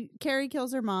 so Carrie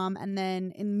kills her mom, and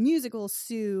then in the musical,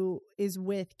 Sue is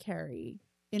with Carrie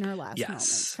in her last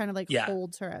moments, kind of like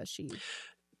holds her as she.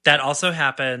 That also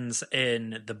happens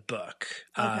in the book,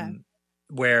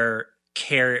 where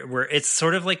it's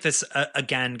sort of like this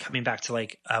again, coming back to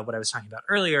like what I was talking about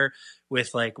earlier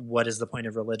with like what is the point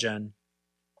of religion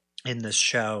in this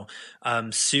show.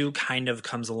 Sue kind of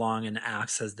comes along and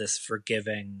acts as this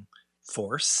forgiving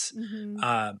force.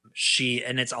 And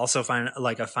it's also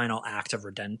like a final act of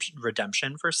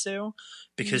redemption for Sue,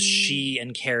 because she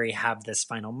and Carrie have this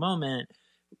final moment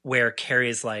where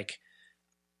Carrie's like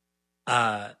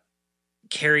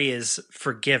Carrie is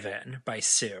forgiven by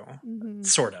Sue,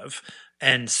 sort of,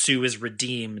 and Sue is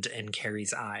redeemed in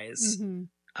Carrie's eyes,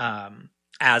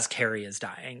 as Carrie is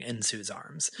dying in Sue's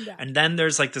arms. Yeah. And then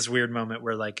there's like this weird moment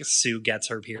where like Sue gets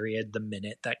her period the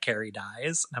minute that Carrie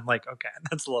dies. And I'm like, okay,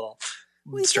 that's a little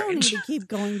strange. Don't need to keep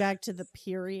going back to the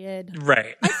period.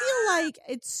 Right. I feel like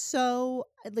it's so,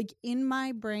 like, in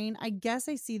my brain, I guess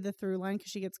I see the through line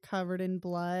because she gets covered in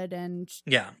blood and...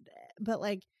 Yeah. But,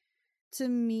 like, to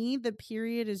me, the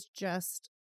period is just...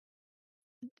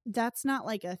 That's not,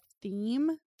 like, a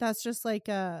theme. That's just, like,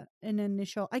 an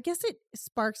initial... I guess it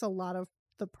sparks a lot of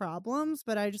the problems,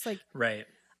 but I just, like... Right.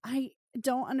 I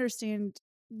don't understand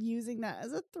using that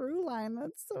as a through line.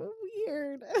 That's so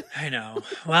weird. I know.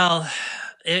 Well,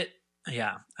 I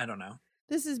don't know.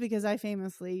 This is because I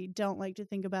famously don't like to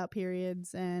think about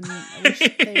periods and wish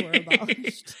they were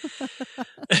abolished.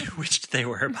 Wish they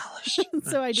were abolished.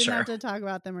 So I didn't have to talk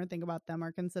about them or think about them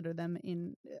or consider them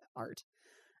in art.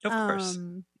 Of course.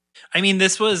 I mean,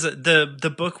 this was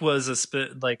the book was a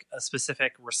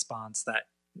specific response that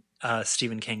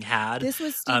Stephen King had. This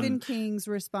was Stephen King's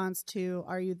response to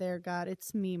 "Are You There, God?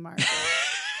 It's Me, Margaret."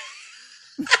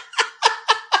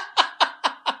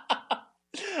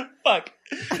 Fuck.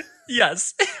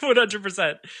 Yes,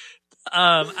 100%.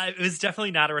 It was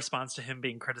definitely not a response to him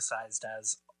being criticized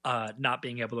as not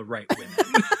being able to write women.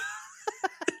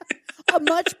 A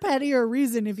much pettier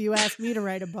reason, if you ask me to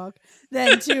write a book,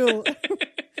 than to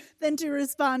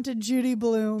respond to Judy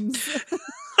Blume's.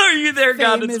 Are you there,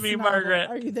 God? It's me, novel. Margaret.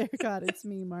 Are you there, God? It's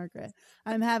me, Margaret.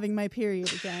 I'm having my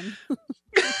period again.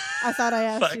 I thought I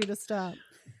asked you to stop.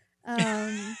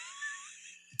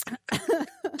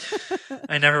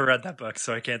 I never read that book,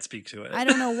 so I can't speak to it. I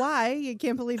don't know why. You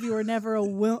can't believe you were never a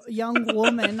young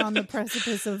woman on the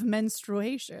precipice of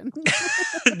menstruation.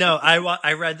 No,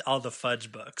 I read all the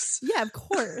Fudge books. Yeah, of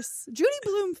course. Judy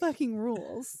Blume fucking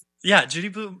rules. Yeah, Judy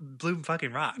Blume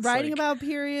fucking rocks. Writing about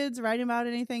periods, writing about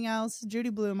anything else. Judy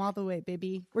Blume all the way,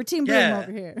 baby. We're Team Blume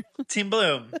over here. Team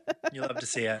Blume. You love to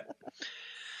see it.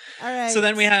 All right. So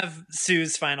then we have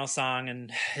Sue's final song,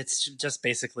 and it's just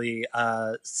basically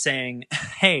saying,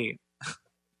 hey,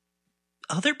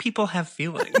 other people have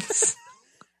feelings.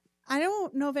 I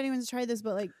don't know if anyone's tried this,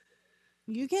 but, like,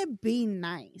 you can be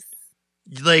nice.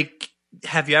 Like,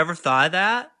 have you ever thought of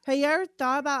that? Have you ever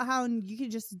thought about how you could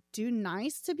just do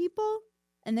nice to people?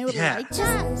 And they would like to?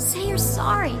 Just say you're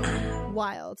sorry.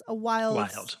 Wild. A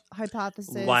wild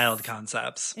hypothesis. Wild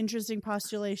concepts. Interesting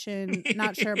postulation.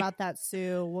 Not sure about that,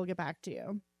 Sue. We'll get back to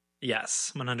you.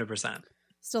 Yes, 100%.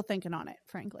 Still thinking on it,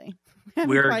 frankly.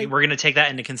 We're going to take that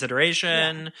into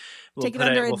consideration. Yeah. We'll take it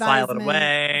under we'll file it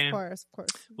away. Of course.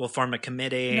 We'll form a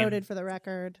committee. Noted for the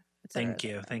record. Thank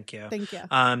you. Thank you.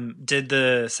 Did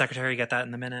the secretary get that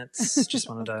in the minutes? Just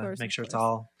wanted to make sure it's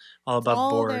all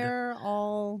above board. There,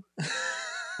 all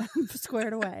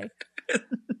squared away.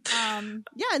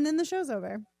 Yeah, and then the show's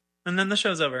over.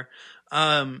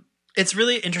 It's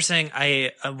really interesting.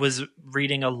 I was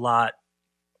reading a lot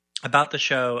about the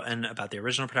show and about the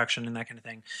original production and that kind of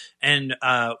thing. And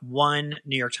one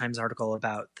New York Times article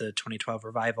about the 2012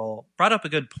 revival brought up a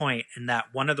good point in that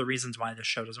one of the reasons why the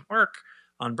show doesn't work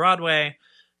on Broadway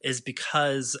is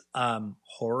because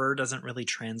horror doesn't really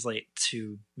translate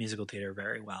to musical theater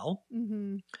very well.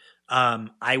 Mm-hmm.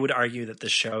 I would argue that the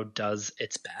show does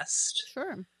its best.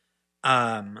 Sure.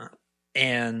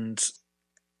 And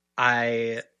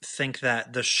I think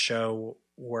that the show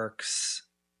works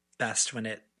best when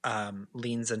it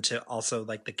leans into also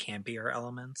like the campier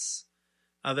elements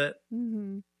of it.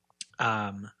 Mm-hmm.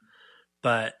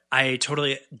 But I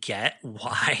totally get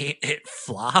why it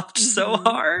flopped so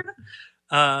hard.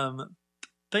 But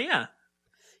yeah.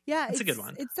 Yeah, it's a good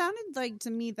one. It sounded like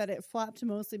to me that it flopped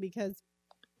mostly because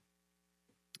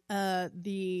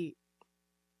the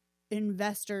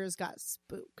investors got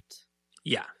spooked.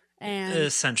 Yeah. And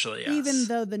essentially, yes. Even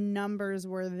though the numbers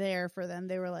were there for them,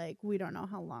 they were like, we don't know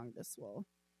how long this will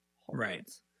hold. Right.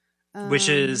 Which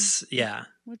is a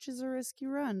risky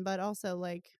run, but also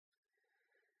like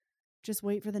just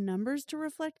wait for the numbers to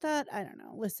reflect that. I don't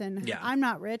know. Listen, I'm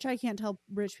not rich. I can't tell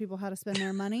rich people how to spend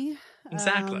their money.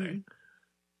 Exactly.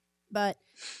 But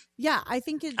yeah, I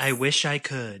think I wish I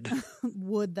could.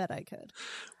 Would that I could.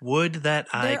 Would that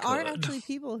I could. There are actually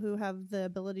people who have the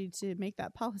ability to make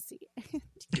that policy.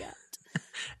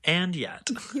 And yet.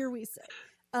 Here we sit.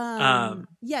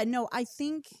 Yeah, no, I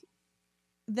think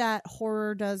that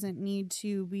horror doesn't need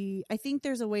to be... I think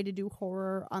there's a way to do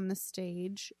horror on the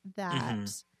stage that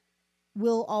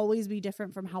will always be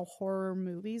different from how horror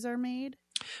movies are made.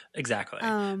 Exactly.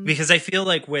 Because I feel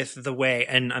like with the way,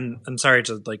 and I'm sorry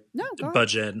to like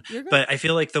budge in, but I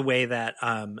feel like the way that,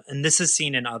 and this is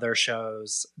seen in other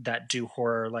shows that do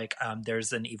horror, like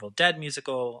there's an Evil Dead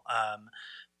musical,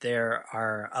 there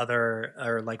are other,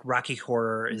 or like Rocky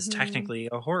Horror is technically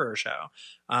a horror show.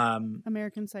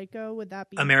 American Psycho, would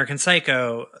that be? American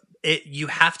Psycho, you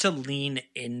have to lean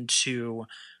into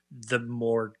the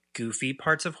more goofy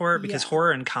parts of horror because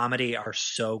horror and comedy are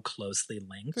so closely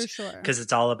linked. For sure. Because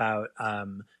it's all about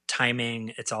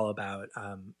timing. It's all about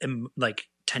like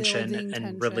tension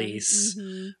and release.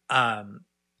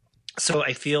 So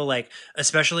I feel like,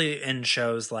 especially in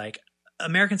shows like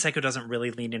American Psycho doesn't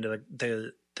really lean into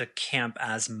the camp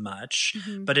as much,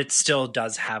 but it still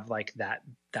does have like that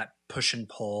push and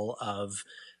pull of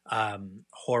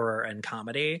horror and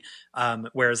comedy,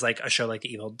 whereas like a show like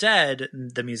The Evil Dead,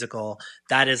 the musical,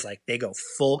 that is like they go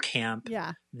full camp.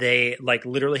 They like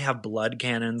literally have blood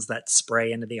cannons that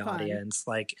spray into the audience.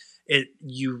 Like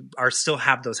you are still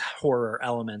have those horror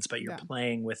elements, but you're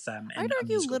playing with them. I'd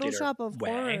argue Little Shop of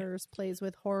Horrors plays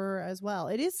with horror as well.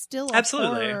 It is still a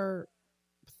horror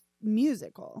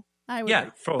musical, I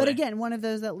would fully. But again, one of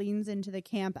those that leans into the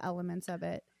camp elements of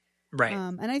it. Right.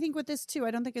 And I think with this too,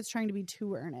 I don't think it's trying to be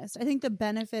too earnest. I think the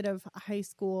benefit of high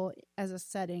school as a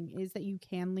setting is that you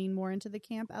can lean more into the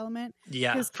camp element.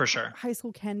 Yeah, for sure. High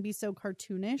school can be so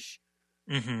cartoonish.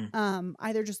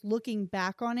 Either just looking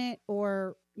back on it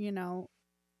or, you know,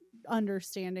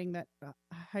 understanding that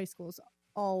high school is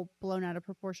all blown out of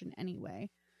proportion anyway.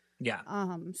 Yeah.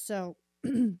 So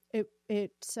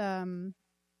it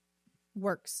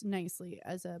works nicely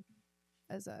as a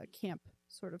camp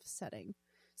sort of setting.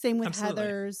 Same with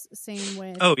Heathers. Same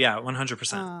with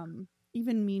 100%.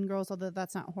 Even Mean Girls, although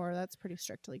that's not horror, that's pretty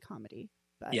strictly comedy.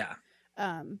 But yeah,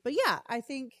 I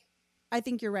think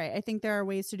you're right. I think there are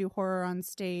ways to do horror on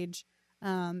stage,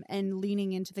 and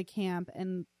leaning into the camp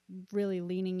and really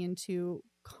leaning into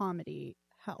comedy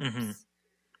helps.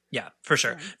 Yeah, for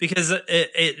sure, because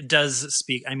it does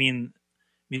speak. I mean,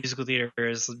 musical theater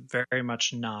is very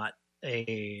much not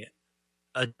a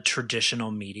traditional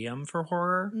medium for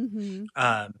horror.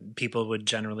 People would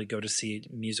generally go to see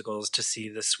musicals to see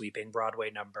the sweeping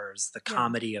Broadway numbers, the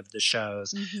comedy of the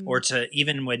shows, or to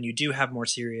even when you do have more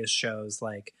serious shows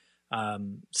like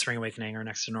Spring Awakening or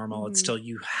Next to Normal, it's still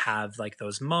you have like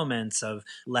those moments of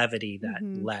levity that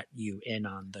let you in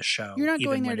on the show. You're not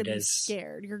going there to be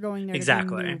scared. You're going there to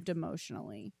be moved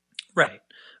emotionally. Right.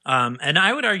 And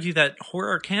I would argue that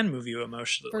horror can move you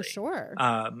emotionally. For sure.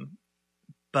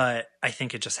 But I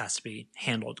think it just has to be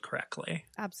handled correctly.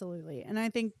 Absolutely. And I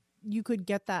think you could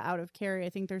get that out of Carrie. I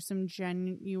think there's some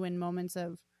genuine moments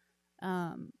of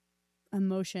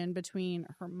emotion between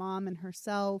her mom and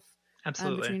herself.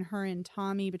 Absolutely. Between her and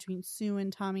Tommy, between Sue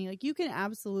and Tommy. Like, you can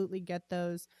absolutely get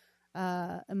those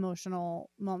emotional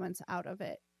moments out of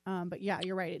it. But yeah,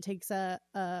 you're right. It takes a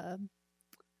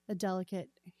delicate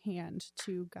hand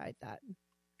to guide that.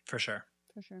 For sure.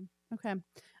 Okay.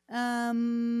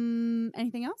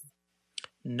 Anything else?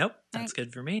 Nope. That's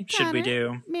good for me. Should we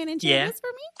do Man in Chair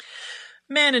for me?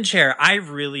 Man in Chair. I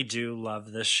really do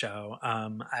love this show.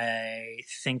 I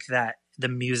think that the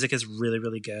music is really,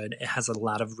 really good. It has a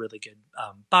lot of really good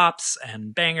bops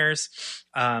and bangers.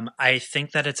 I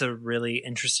think that it's a really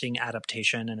interesting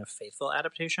adaptation and a faithful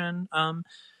adaptation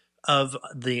of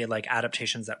the like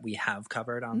adaptations that we have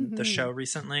covered on the show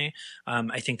recently.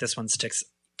 I think this one sticks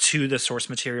to the source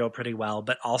material pretty well,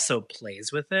 but also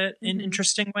plays with it in Mhm.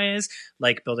 interesting ways,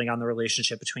 like building on the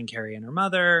relationship between Carrie and her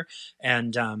mother,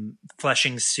 and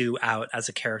fleshing Sue out as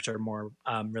a character more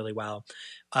really well.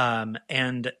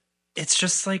 And it's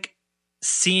just like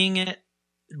seeing it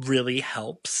really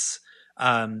helps.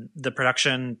 The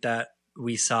production that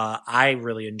we saw, I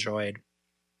really enjoyed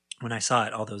when I saw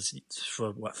it all those,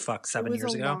 what, 7 years ago? It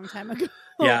was a long time ago.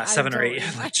 Yeah, I 7 or don't 8,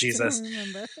 rem- I like Jesus. don't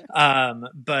remember.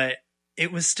 But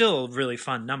it was still a really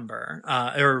fun number,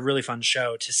 or a really fun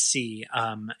show to see.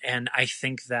 And I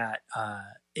think that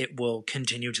it will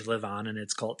continue to live on in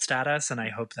its cult status. And I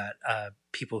hope that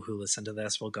people who listen to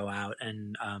this will go out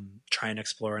and try and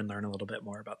explore and learn a little bit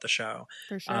more about the show.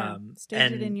 For sure. Stage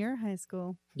and it in your high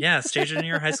school. yeah, stage it in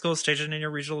your high school, stage it in your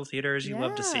regional theaters. You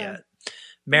love to see Yeah. it.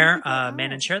 Mare, people out.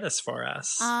 man, and share this for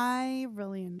us. I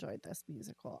really enjoyed this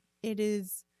musical. It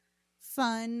is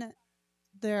fun.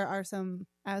 There are some,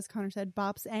 as Connor said,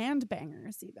 bops and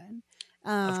bangers even.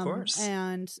 Of course.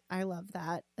 And I love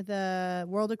that. The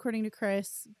World According to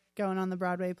Chris going on the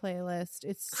Broadway playlist.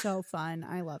 It's so fun.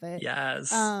 I love it.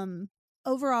 Yes.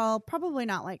 Overall, probably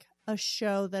not like a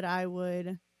show that I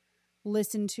would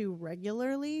listen to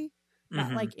regularly.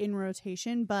 Not like in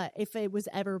rotation, but if it was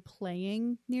ever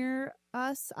playing near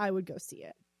us, I would go see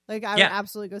it. Like I would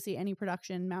absolutely go see any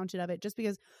production mounted of it, just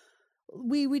because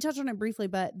we touched on it briefly,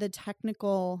 but the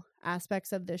technical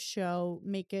aspects of this show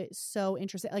make it so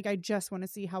interesting. Like I just want to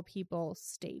see how people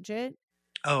stage it.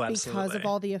 Oh, absolutely. Because of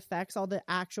all the effects, all the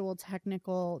actual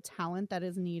technical talent that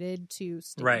is needed to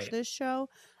stage this show.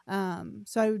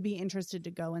 So I would be interested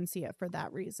to go and see it for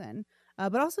that reason.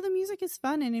 But also the music is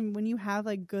fun. And when you have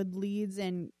like good leads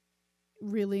and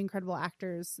really incredible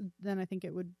actors, then I think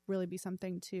it would really be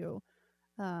something to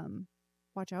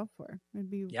watch out for. It'd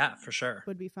be, for sure.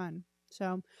 Would be fun.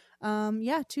 So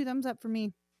 2 thumbs up for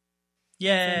me.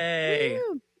 Yay.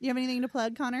 So, you have anything to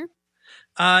plug, Connor?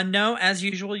 No, as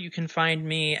usual, you can find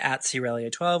me at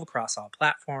Cerelia12 across all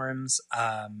platforms.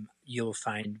 You'll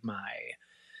find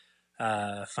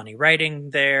my funny writing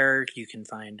there. You can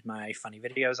find my funny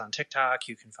videos on TikTok.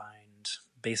 You can find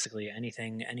basically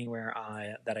anything, anywhere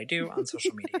that I do on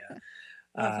social media.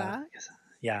 Love that.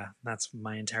 Yeah, that's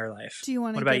my entire life. Do you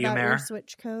want to give out Mare? Your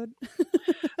Switch code?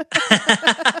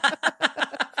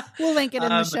 We'll link it in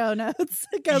the show notes.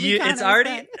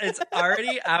 It's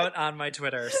already out on my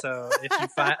Twitter. So if you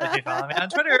follow me on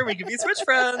Twitter, we can be Switch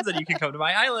friends, and you can come to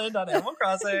my island on Animal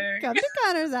Crossing. Come to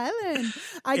Connor's Island.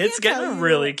 It's getting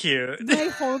really cute. My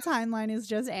whole timeline is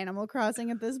just Animal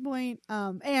Crossing at this point,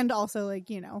 and also like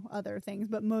other things,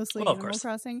 but mostly Animal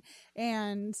Crossing.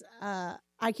 And I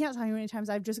can't tell you how many times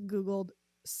I've just Googled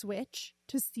Switch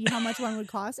to see how much one would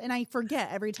cost, and I forget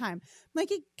every time.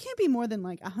 Like, it can't be more than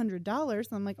like $100. And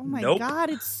I'm like, oh my god,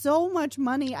 it's so much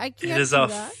money. I can't. It is a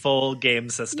full game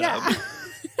system. Yeah.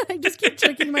 I just keep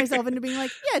tricking myself into being like,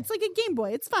 yeah, it's like a Game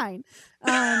Boy, it's fine.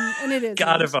 And it is.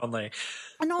 God, if only.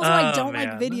 And also, I don't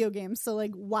like video games, so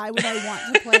like, why would I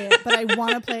want to play it? But I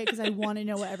want to play it because I want to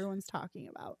know what everyone's talking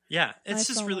about. Yeah, it's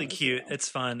just really cute. It's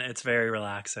fun. It's very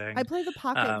relaxing. I play the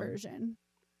pocket version.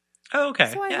 Oh,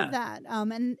 okay. So I have that,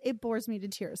 and it bores me to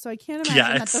tears. So I can't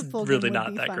imagine that the full really game would not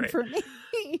be that fun great for me.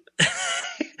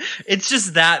 It's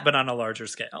just that, but on a larger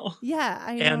scale. Yeah,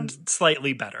 and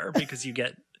slightly better because you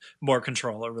get more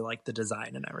control over like the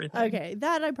design and everything. Okay,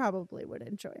 that I probably would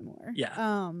enjoy more.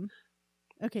 Yeah.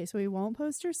 Okay, so we won't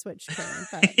post your Switch code,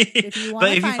 but if you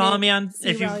want, follow me on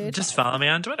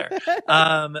Twitter,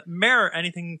 Mare,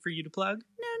 anything for you to plug?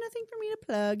 No, nothing for me to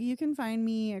plug. You can find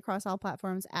me across all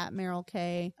platforms at Meryl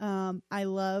K. I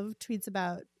love tweets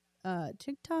about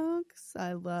TikToks.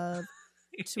 I love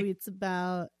tweets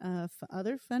about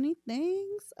other funny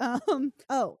things.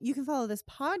 You can follow this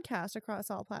podcast across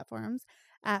all platforms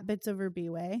at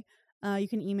BitsOverBway. You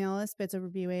can email us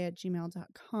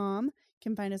bitsoverbway@gmail.com. You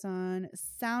can find us on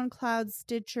SoundCloud,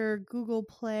 Stitcher, Google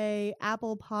Play,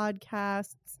 Apple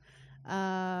Podcasts,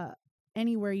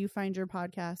 anywhere you find your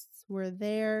podcasts. We're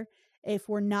there. If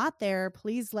we're not there,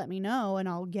 please let me know and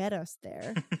I'll get us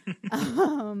there.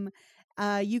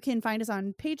 You can find us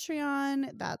on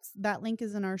Patreon. That link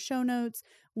is in our show notes.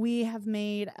 We have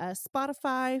made a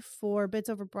Spotify for Bits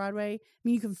Over Broadway. I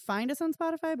mean, you can find us on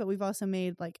Spotify, but we've also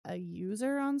made like a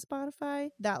user on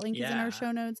Spotify. That link is in our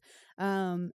show notes.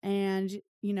 And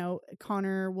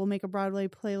Connor will make a Broadway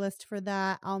playlist for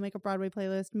that. I'll make a Broadway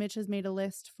playlist. Mitch has made a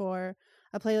playlist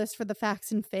for the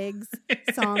Facts and Figs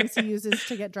songs he uses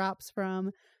to get drops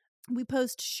from. We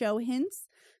post show hints.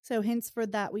 So hints for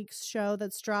that week's show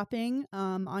that's dropping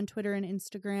on Twitter and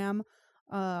Instagram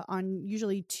on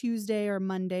usually Tuesday or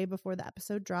Monday before the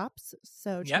episode drops.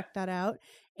 So check that out.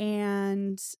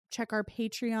 And check our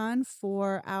Patreon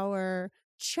for our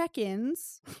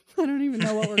check-ins. I don't even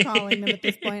know what we're calling them at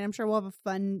this point. I'm sure we'll have a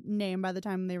fun name by the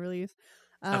time they release.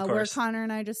 Where Connor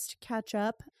and I just catch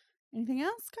up. Anything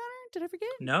else, Connor? Did I forget?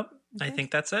 Nope. Okay. I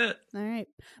think that's it. All right.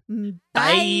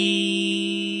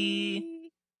 Bye.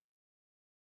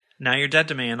 Now you're dead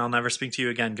to me, and I'll never speak to you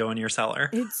again. Go into your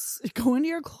cellar. Go into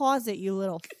your closet, you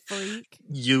little freak.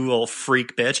 You little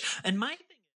freak bitch. And my